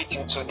can fit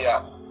into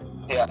their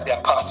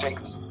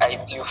perfect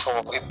ideal for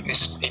a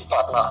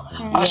partner.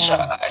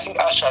 Asha, I think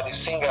Asha, the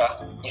singer,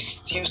 is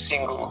still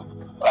single.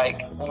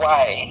 Like,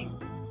 why?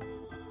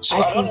 So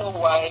I don't know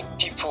why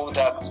people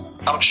that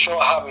I'm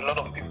sure have a lot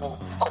of people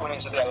coming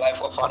into their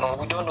life off and on.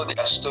 We don't know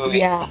their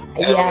story.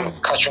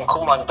 Katrin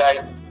Kuhlman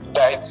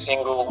died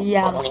single,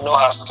 but we know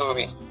her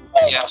story.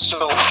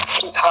 So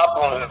it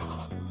happened.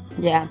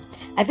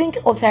 I think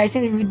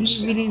Authority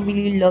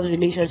really loves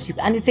relationship,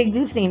 and it's a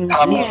good thing,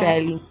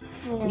 literally.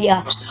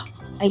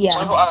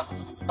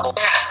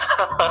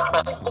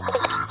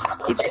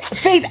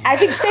 Faith, I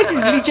think Faith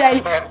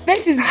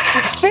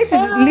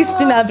is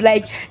listening up,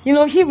 like, you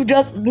know, he would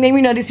just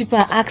naming all these people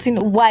and asking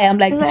why. I'm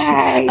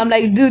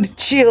like, dude,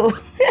 chill.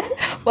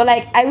 But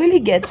like, I really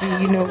get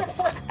you, you know,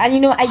 and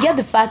you know, I get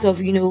the fact of,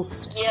 you know,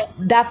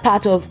 that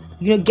part of,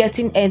 you know,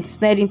 getting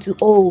ensnared into,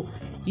 oh,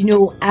 you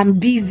know, I'm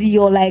busy,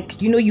 or like,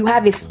 you know, you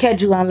have a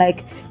schedule and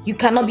like you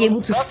cannot be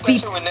able to that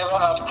fit. Person will never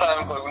have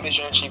time for a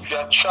relationship. You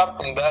are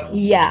trapped in that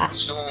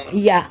zone.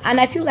 And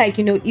I feel like,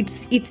 you know,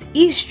 it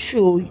is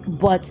true,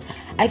 but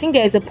I think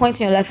there is a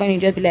point in your life when you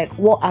just be like,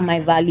 what are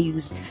my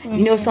values?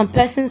 You know, some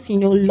persons, you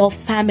know, love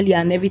family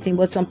and everything,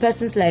 but some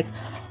persons, like,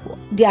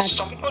 they are,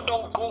 Some people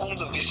don't go home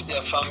to visit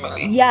their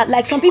family. yeah,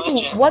 like some people,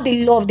 Imagine. what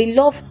they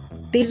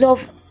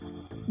love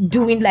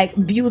doing, like,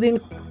 building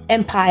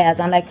empires,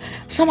 and like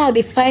somehow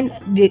they find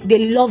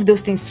they love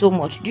those things so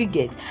much. Do you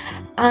get?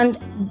 And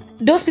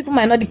those people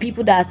might not be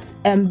people that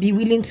be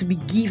willing to be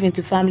given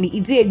to family.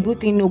 Is it a good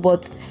thing? No,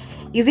 but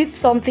is it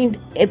something,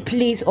 a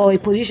place or a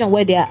position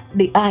where they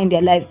are in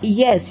their life?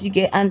 Yes, you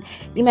get. And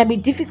it might be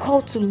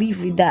difficult to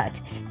live with that.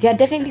 There are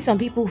definitely some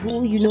people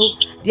who, you know,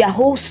 their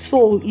whole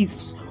soul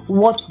is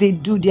what they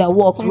do, their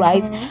work,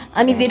 right?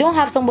 And if they don't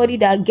have somebody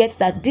that gets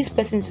that this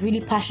person is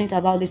really passionate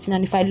about this thing,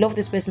 and if I love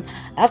this person,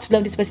 I have to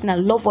love this person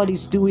and love what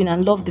he's doing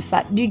and love the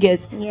fact. Do you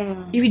get? Yeah.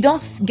 If you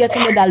don't get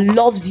somebody that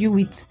loves you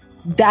with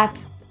that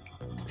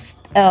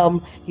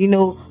you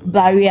know,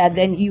 barrier,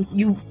 then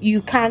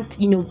you can't,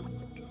 you know,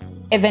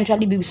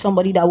 eventually be with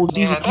somebody that will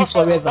be with you that's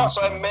why, forever. that's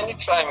why many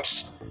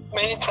times,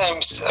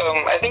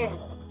 I think,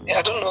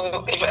 I don't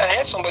know, if I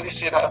heard somebody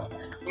say that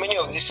many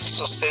of these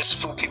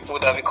successful people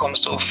that become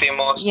so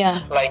famous,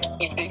 Yeah. like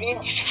if they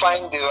didn't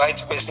find the right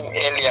person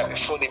earlier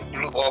before they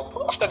blew up,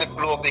 after they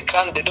blew up, they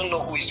don't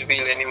know who is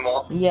real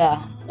anymore.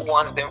 Yeah. Who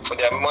wants them for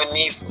their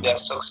money, for their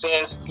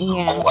success,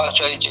 Yeah. or who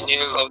actually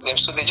genuinely loves them.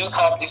 So they just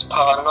have this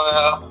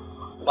paranoia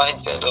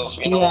mindset of,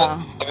 you know, Yeah.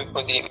 what,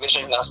 everybody,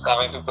 relationship and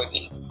scam,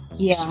 everybody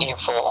Yeah. is in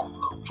for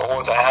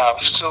what I have.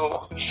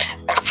 So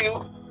I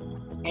feel,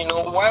 you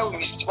know, why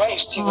we still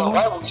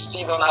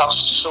don't have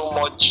so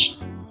much,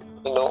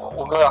 you know,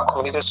 we've not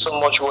accumulated so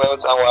much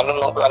wealth and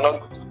we're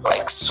not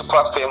like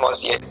super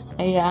famous yet.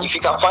 Yeah. If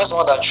you can find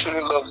someone that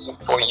truly loves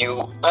you for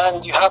you,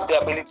 and you have the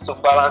ability to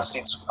balance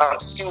it and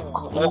still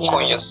work Yeah.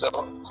 on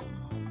yourself,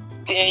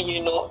 then,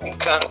 you know, you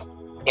can.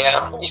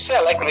 Yeah, you say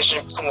I like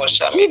relationship too much.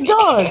 He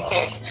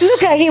does.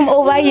 Look at him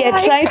over here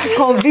trying to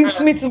convince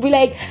me to be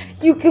like,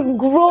 you can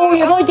grow,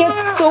 you're not yet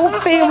so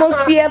famous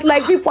yet,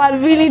 like people are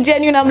really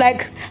genuine. I'm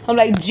like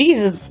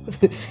Jesus,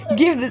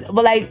 give this.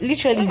 But like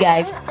literally,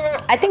 guys,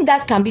 I think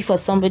that can be for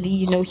somebody,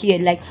 you know, here,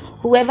 like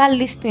whoever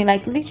listening,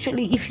 like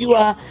literally, if you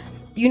are,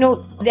 you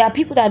know, there are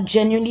people that are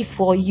genuinely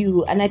for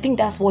you, and I think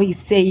that's what he's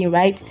saying,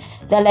 right?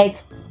 That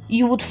like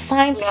you would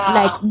find,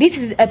 like, this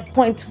is a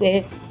point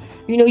where,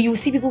 you know, you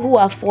see people who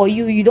are for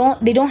you,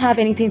 they don't have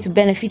anything to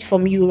benefit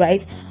from you,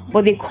 right?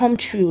 But they come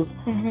true,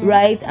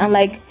 right? And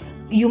like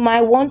you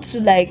might want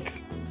to like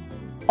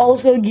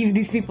also give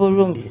these people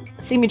room.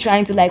 See me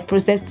trying to like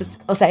process the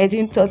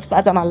oscillating thought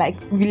pattern and like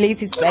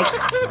relate it, like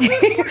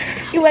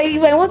you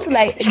might want to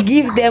like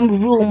give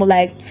them room,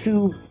 like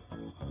to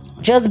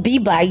just be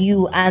by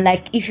you. And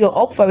like if you're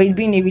up for it,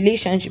 being in a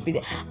relationship with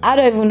it, I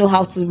don't even know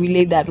how to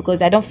relate that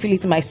because I don't feel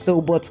it in my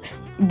soul, but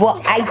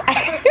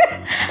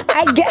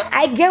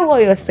I get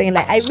what you're saying.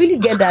 Like I really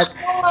get that.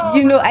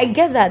 You know, I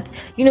get that.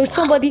 You know,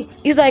 somebody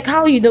is like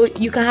how, you know,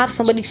 you can have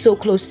somebody so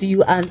close to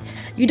you and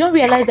you don't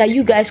realize that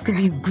you guys could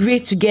be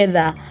great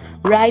together,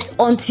 right?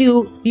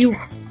 Until you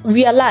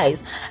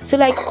realize. So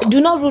like, do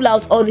not rule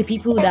out all the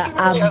people that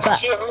are bad.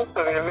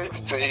 To relate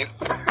to it.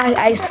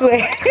 I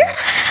swear.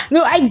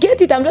 No, I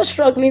get it. I'm just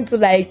struggling to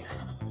like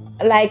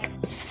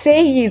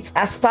say it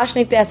as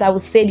passionately as I would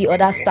say the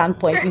other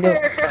standpoint, you know.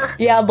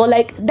 Yeah, but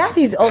like that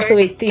is also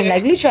a thing.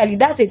 Like literally,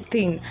 that's a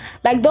thing.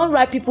 Like don't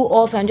write people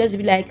off and just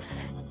be like,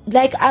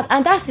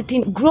 and that's the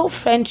thing. Grow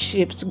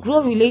friendships,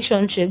 grow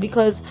relationships,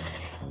 because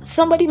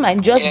somebody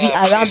might just be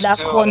around that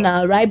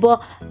corner, right?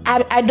 But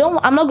I'm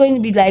not going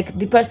to be like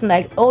the person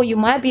like, oh, you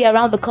might be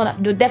around the corner.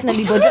 No,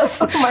 definitely, but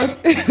just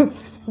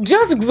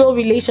just grow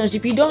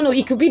relationship. You don't know,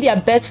 it could be their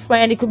best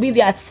friend, it could be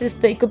their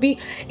sister, it could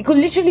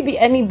literally be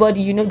anybody,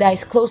 you know, that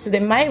is close to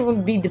them. Might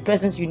even be the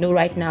persons you know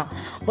right now,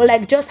 but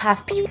like just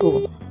have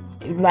people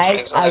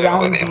right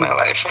around you.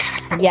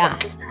 Yeah.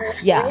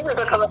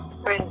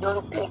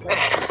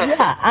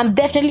 I'm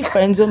definitely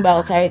friend zone by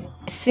outside,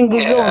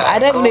 single zone. I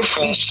don't know if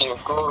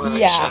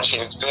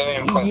relationships, very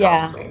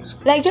important,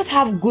 please. Like just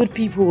have good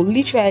people,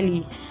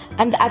 literally.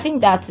 And I think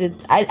that's it.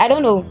 I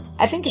don't know,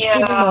 I think it's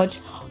pretty much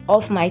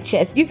off my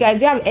chest. You guys,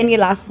 do you have any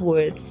last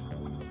words?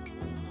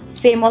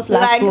 Famous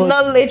last words?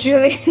 Not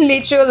literally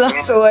literal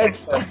last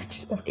words.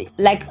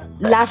 Like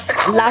last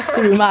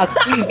remarks,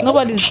 please.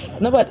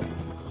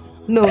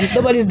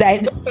 Nobody's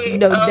died.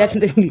 No,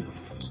 definitely.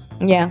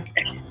 Yeah.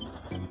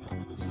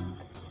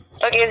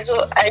 Okay,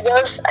 so I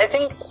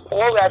think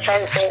what we are trying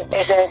to say in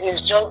essence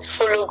is just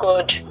follow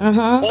God.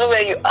 Know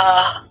where you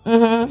are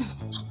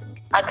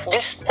at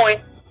this point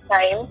in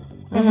time.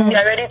 You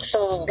are ready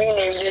to be in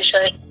a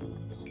relationship.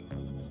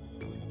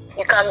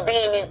 You can be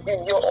in it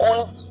with your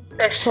own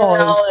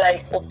personal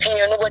like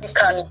opinion. Nobody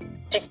can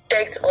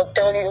dictate or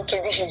tell you, okay,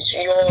 this is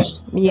your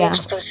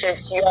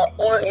process. You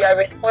are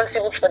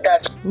responsible for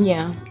that.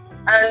 Yeah.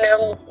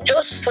 And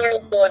just follow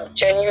God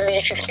genuinely.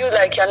 If you feel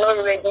like you're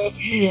not ready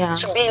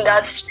to be in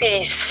that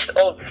space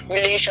of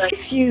relationship.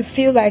 If you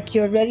feel like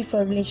you're ready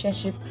for a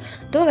relationship,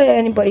 don't let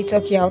anybody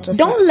talk you out of it.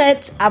 Don't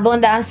let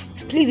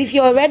abundance, please, if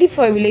you're ready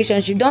for a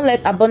relationship, don't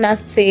let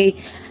abundance say,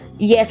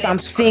 yes, I'm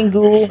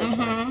single.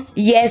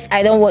 Yes,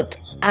 I don't want.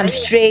 I'm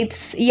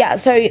straight. Yeah,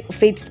 sorry,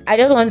 Faith. I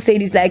just want to say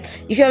this. Like,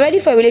 if you're ready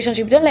for a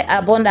relationship, don't let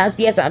abundance,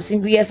 yes, I'm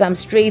single, yes, I'm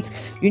straight,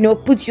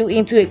 put you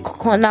into a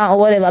corner or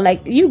whatever.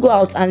 Like, you go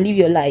out and live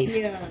your life.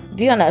 Yeah.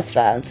 Do you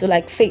understand? So,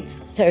 like,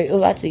 Faith, sorry,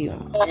 over to you.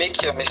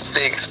 Make your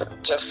mistakes.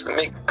 Just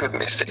make good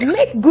mistakes.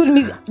 Make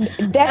good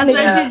definitely.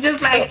 Especially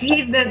just like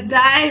hit the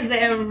dice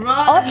and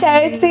run. All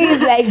charity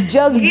is like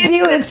just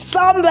be with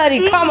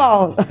somebody. Come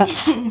on.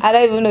 I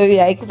don't even know.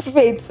 Like,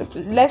 Faith,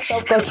 let's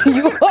not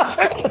continue.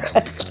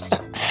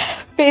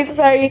 Faith,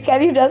 sorry,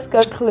 can you just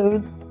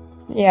conclude?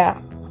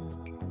 Yeah.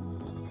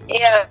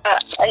 Yeah,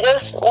 I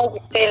just want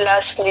to say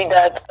lastly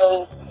that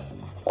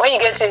when you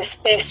get to a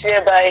space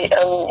whereby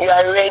you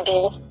are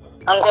ready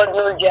and God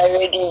knows you are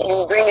ready,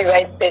 you bring the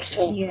right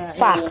person. Yeah.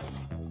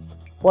 Facts.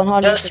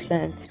 100%. Just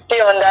stay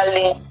on that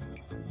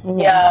lane.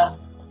 Yeah.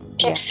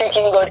 Keep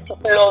seeking God,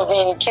 keep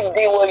loving, keep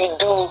doing what you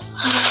do,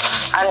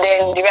 and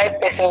then the right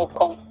person will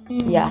come.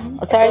 Yeah. I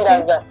think Sorry,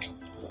 that's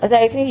that.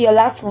 I think your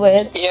last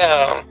word.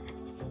 Yeah.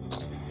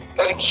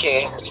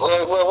 Okay.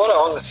 Well, what I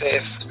want to say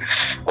is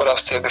what I've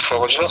said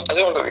before. I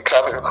don't want to be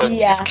clever because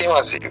it came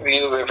as a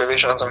real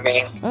revelation to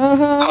me.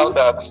 How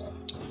that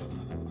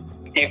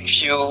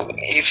if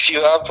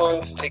you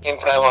haven't taken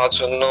time out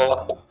to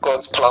know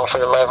God's plan for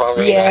your life and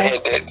where you're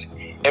headed,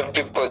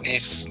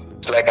 everybody's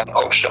like an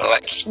option.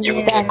 Like you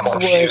will get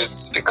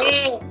confused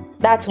because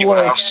you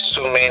have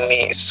so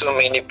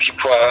many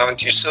people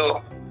around you.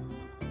 So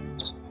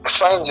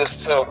find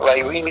yourself,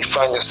 like really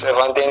find yourself,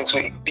 and then it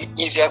will be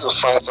easier to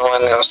find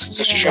someone else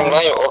to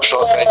streamline your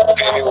options like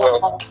very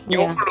well. You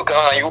won't look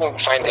around, you won't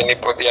find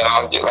anybody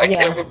around you. Like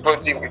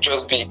everybody will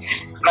just be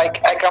like,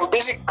 I can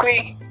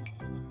basically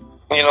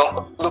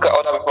look at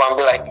other people and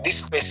be like,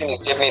 this person is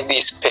definitely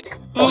a spec,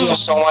 but for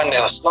someone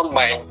else, not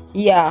mine.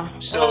 Yeah.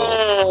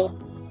 So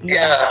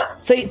yeah.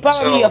 So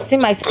probably you've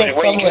seen my spec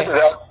when you get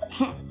somewhere.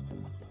 to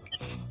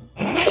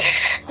that,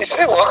 you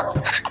say what?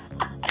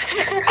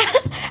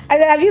 I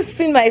said, have you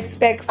seen my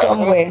spec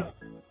somewhere?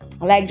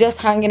 Like just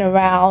hanging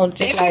around,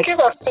 just You like.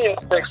 think I've seen your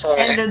spec somewhere?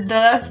 And the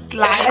dust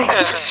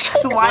like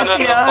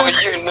swiping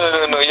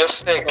No, your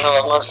spec. No,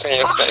 I've not seen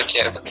your spec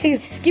yet.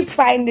 Please keep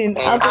finding.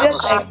 I'm I'm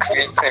just like.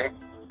 creating.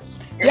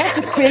 You have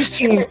to create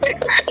him.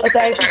 Oh,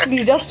 sorry,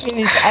 please just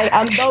finish.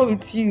 I'm done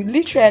with you.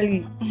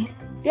 Literally.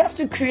 You have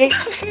to create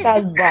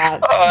that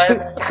bag.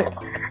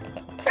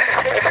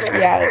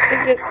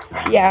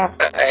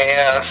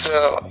 Yeah.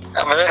 So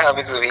I'm very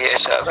happy to be here,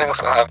 Sha. Thanks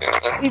for having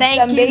me.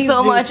 Thank you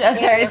so much,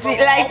 Authority.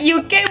 Like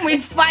you came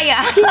with fire.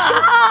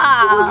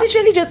 I was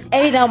literally just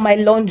airing out my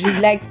laundry.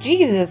 Like,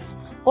 Jesus,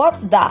 what's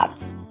that?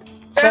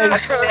 So,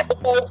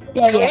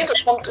 You need to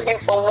come to him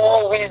for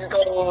more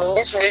wisdom in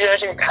this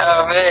relationship.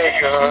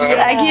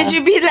 Like you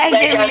should be like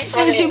a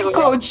relationship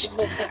coach.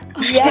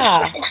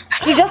 yeah.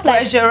 You just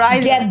like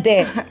Pressurize get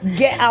there,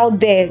 get out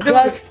there,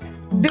 just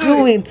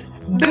do it.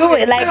 Do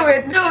it. Like,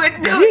 do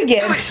it. you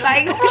get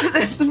Like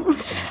this.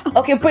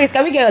 Okay, Praise,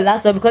 can we get your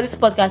last one? Because this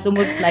podcast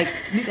almost like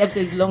this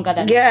episode is longer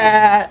than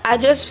Yeah, I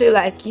just feel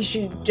like you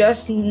should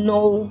just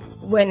know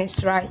when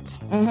it's right.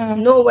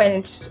 Know when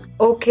it's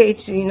okay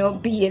to,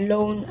 be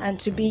alone and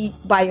to be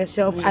by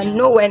yourself, and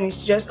know when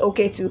it's just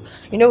okay to,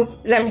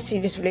 let me see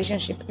this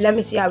relationship. Let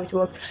me see how it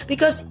works.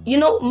 Because,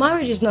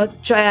 marriage is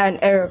not trial and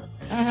error.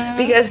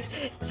 Because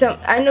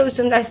I know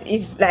sometimes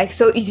it's like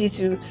so easy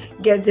to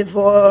get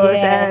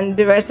divorced and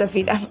the rest of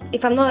it.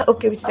 If I'm not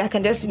okay with it, I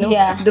can just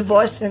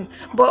divorce him.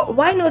 But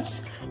why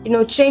not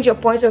change your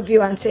point of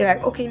view and say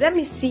like, okay, let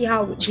me see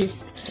how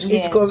this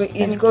is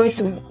going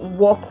to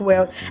work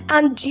well.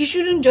 And you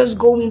shouldn't just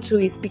go into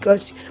it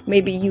because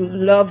maybe you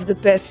love the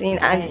person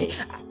and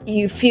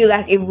you feel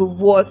like it will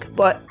work,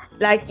 but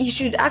like you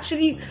should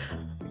actually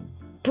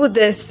put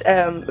this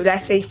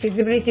let's say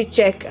feasibility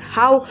check.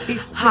 How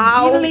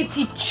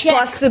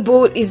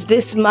possible is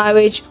this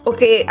marriage?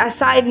 Okay,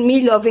 aside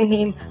me loving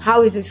him,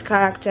 how is his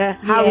character?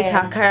 How is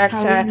her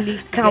character?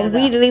 Can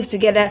we live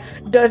together?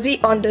 Does he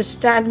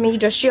understand me?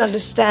 Does she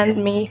understand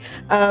me?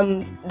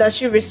 Does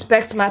she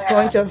respect my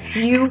point of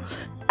view?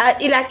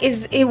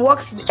 It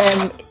works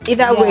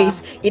either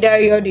ways. Either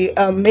you're the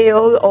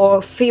male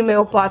or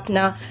female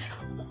partner,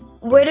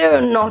 whether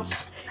or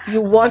not you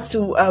want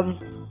to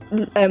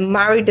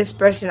marry this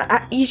person,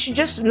 you should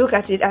just look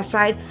at it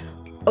aside.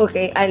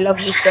 Okay, I love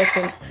this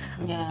person.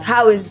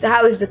 How is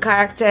the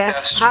character?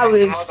 How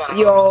is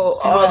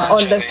your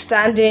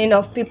understanding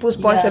of people's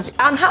point of view,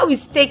 and how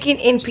is taking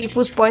in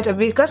people's point of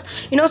view? Because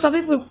some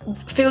people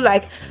feel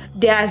like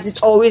theirs is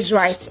always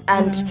right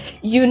and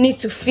you need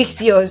to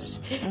fix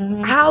yours.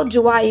 How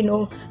do I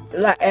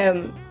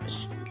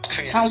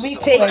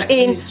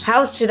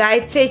how should I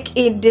take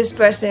in this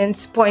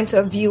person's point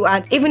of view?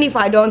 And even if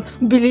I don't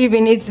believe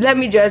in it, let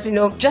me just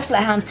just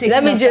like I'm taking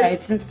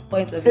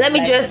point of view. Let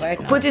me just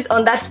put it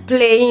on that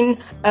plain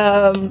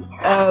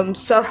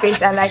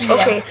surface and like,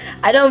 okay,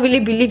 I don't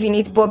really believe in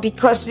it, but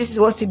because this is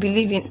what you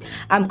believe in,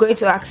 I'm going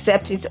to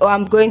accept it, or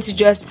I'm going to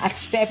just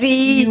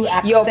see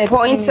your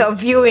point of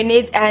view in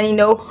it and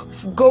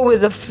go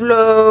with the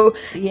flow.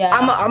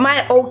 Am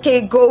I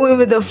okay going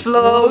with the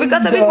flow?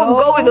 Because some people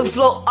go with the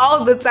flow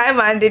all the time. time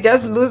and they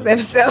just lose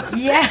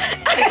themselves. Yeah.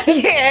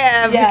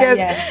 Because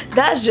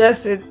that's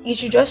just it. You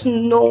should just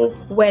know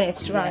when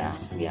it's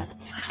right. Yeah.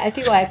 I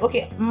feel like,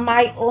 okay,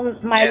 my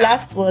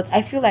last words,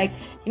 I feel like,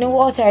 you know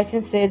what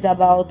Saratan says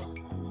about,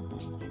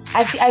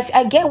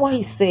 I get what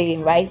he's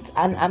saying, right?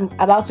 And I'm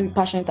about to be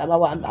passionate about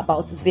what I'm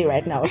about to say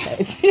right now.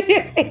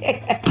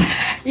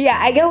 Yeah,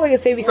 I get what you're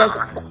saying, because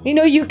you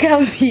know, you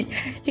can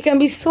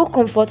be so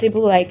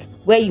comfortable like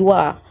where you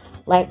are,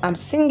 like I'm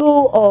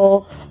single,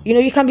 or you know,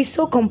 you can be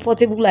so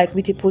comfortable like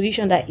with a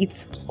position that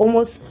it's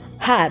almost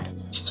hard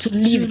to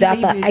leave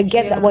that. But I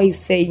get that what he's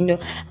saying, you know,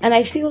 and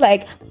I feel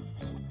like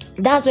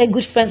that's where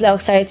good friends like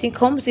Saratan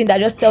comes in, that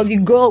just tells you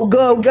go.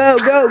 Even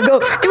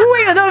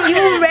when you're not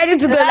even ready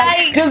to go,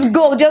 like just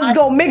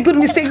go, make good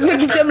mistakes,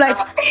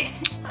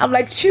 I'm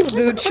like, chill,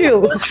 dude,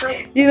 chill.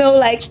 You know,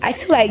 like I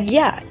feel like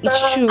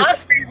it's true. Like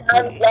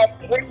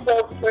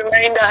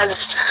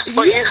reminders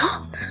for you.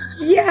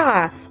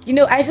 Yeah, you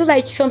know, I feel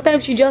like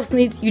sometimes you just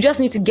need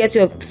to get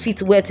your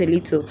feet wet a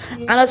little.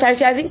 And also,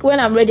 actually, I think when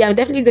I'm ready, I'm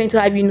definitely going to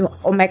have, you know,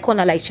 on my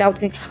corner like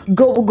shouting,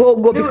 go,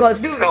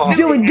 because do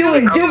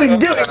it. Like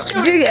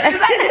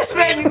this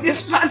friend is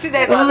just passing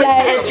it.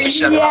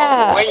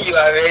 Yeah. When you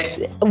are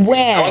ready, I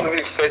want to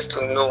be the first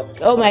to know.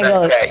 Oh my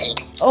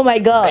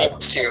god.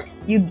 Thank you.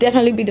 You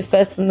definitely be the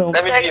first to know.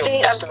 Let me be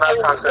your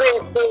personal counselor.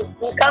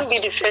 You can't be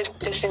the first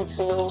person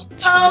to know.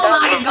 Oh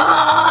my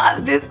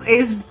god, this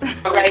is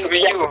Like be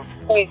you.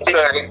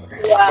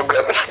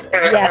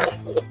 Yeah.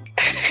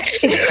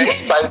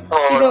 Let's fight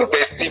for the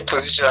best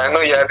position. I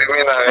know you are the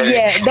winner.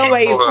 Yeah, don't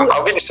worry.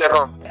 I'll be the second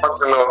one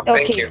to know.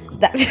 Thank you.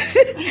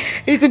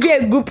 It should be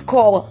a group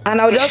call,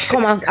 and I'll just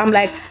come and I'm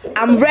like,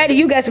 I'm ready.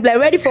 You guys will be like,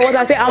 ready for what?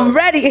 I say, I'm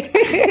ready.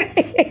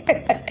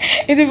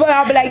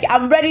 I'll be like,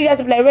 I'm ready. You guys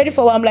will be like, ready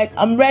for what? I'm like,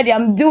 I'm ready.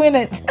 I'm doing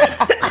it.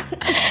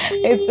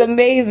 It's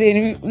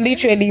amazing,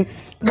 literally.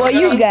 But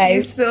you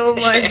guys, so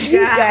much,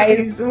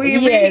 guys. We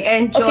really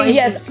enjoy. Okay,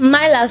 yes.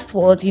 My last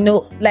words, you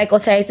know, like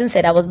Saratan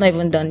said, I was not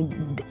even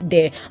done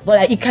there, but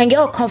like you can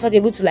get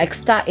comfortable to like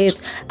start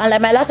it. And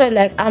like my last word,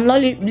 like I'm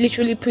not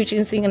literally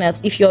preaching, singing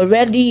as if you're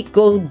ready,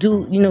 go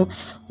do, you know,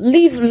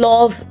 live,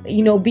 love,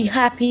 you know, be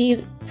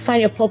happy,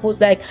 find your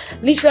purpose, like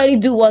literally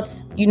do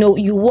what you know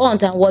you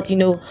want and what you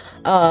know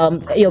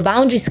your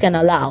boundaries can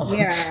allow.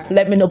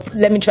 Let me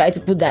try to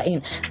put that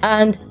in.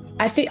 And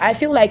I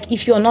feel like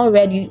if you're not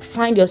ready,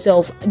 find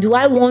yourself. Do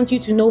I want you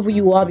to know who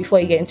you are before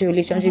you get into a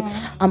relationship?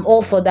 I'm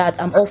all for that.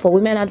 I'm all for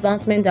women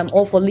advancement. I'm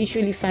all for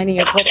literally finding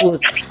your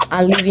purpose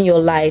and living your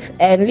life.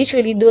 And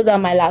literally those are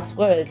my last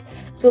words.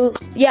 So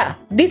yeah,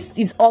 this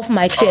is off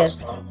my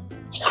chest.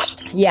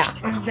 Yeah,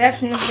 it's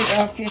definitely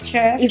off your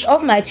chest. It's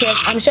off my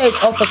chest. I'm sure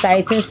it's off for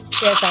Saratan's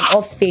chest and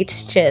off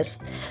Faith's chest.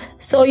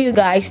 So you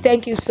guys,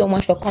 thank you so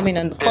much for coming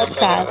on the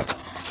podcast.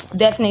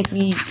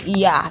 Definitely,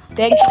 yeah,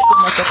 thank you so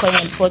much for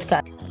coming on the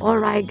podcast. All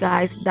right,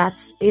 guys,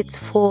 that's it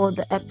for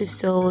the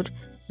episode.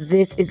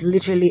 This is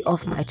literally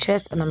off my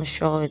chest, and I'm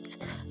sure it's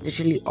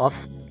literally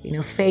off, you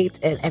know, Faith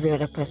and every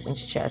other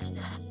person's chest,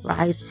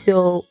 right?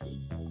 So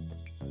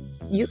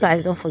you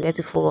guys don't forget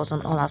to follow us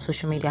on all our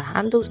social media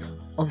handles.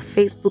 On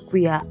Facebook,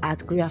 we are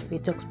at Gloria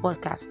Faith Talks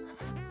Podcast,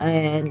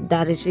 and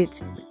that is it.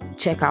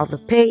 Check out the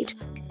page,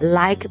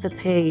 like the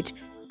page,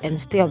 and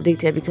stay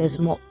updated, because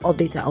more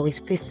updates are always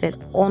pasted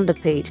on the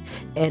page.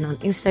 And on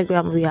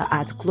Instagram, we are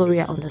at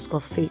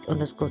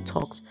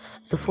Gloria_Faith_Talks.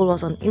 So follow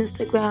us on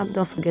Instagram.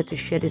 Don't forget to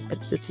share this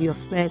episode to your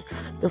friends,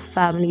 your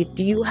family.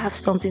 Do you have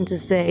something to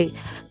say?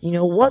 You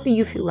know, what do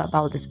you feel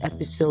about this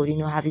episode? You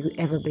know, have you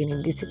ever been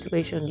in this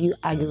situation? Do you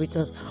agree with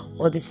us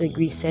or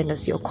disagree? Send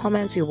us your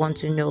comments. We want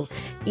to know.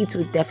 It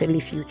will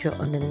definitely feature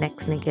on the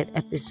next Naked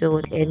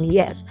episode. And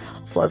yes,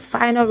 for a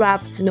final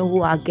wrap, to know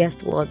who our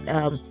guest was,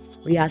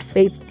 we had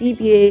Faith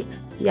DBA,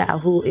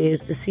 who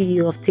is the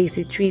CEO of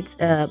Tasty Treats,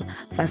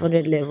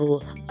 500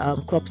 level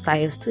crop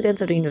science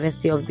student of the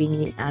University of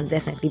Benin, and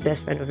definitely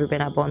best friend of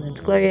Ruben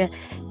Abundant Gloria,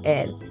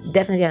 and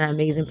definitely an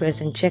amazing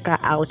person. Check her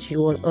out. She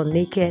was on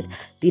Naked,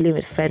 dealing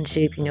with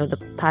friendship, you know, the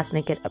past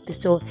Naked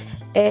episode.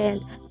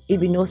 And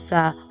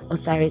Ibinosa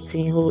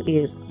Osaratan, who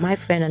is my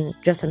friend and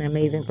just an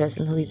amazing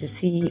person, who is the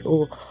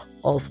CEO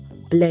of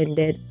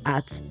Blended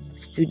Art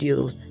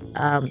Studios.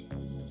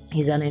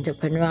 He's an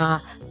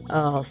entrepreneur,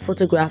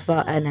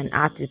 photographer, and an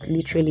artist.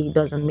 Literally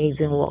does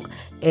amazing work,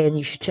 and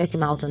you should check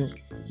him out on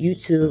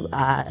YouTube.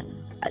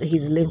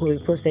 His link will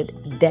be posted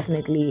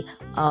definitely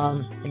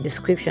in the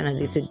description,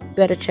 and so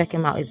better check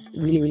him out. It's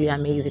really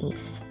amazing,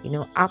 you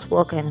know,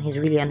 artwork, and he's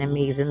really an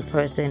amazing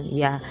person.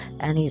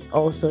 And he's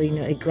also, you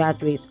know, a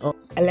graduate of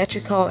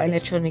electrical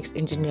electronics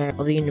engineer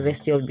of the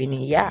University of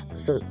Benin.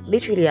 So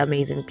literally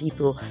amazing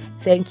people.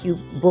 Thank you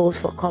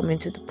both for coming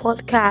to the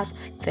podcast.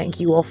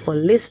 Thank you all for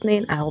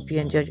listening. I hope you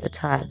enjoyed your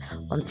time.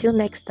 Until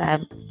next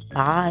time,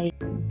 bye.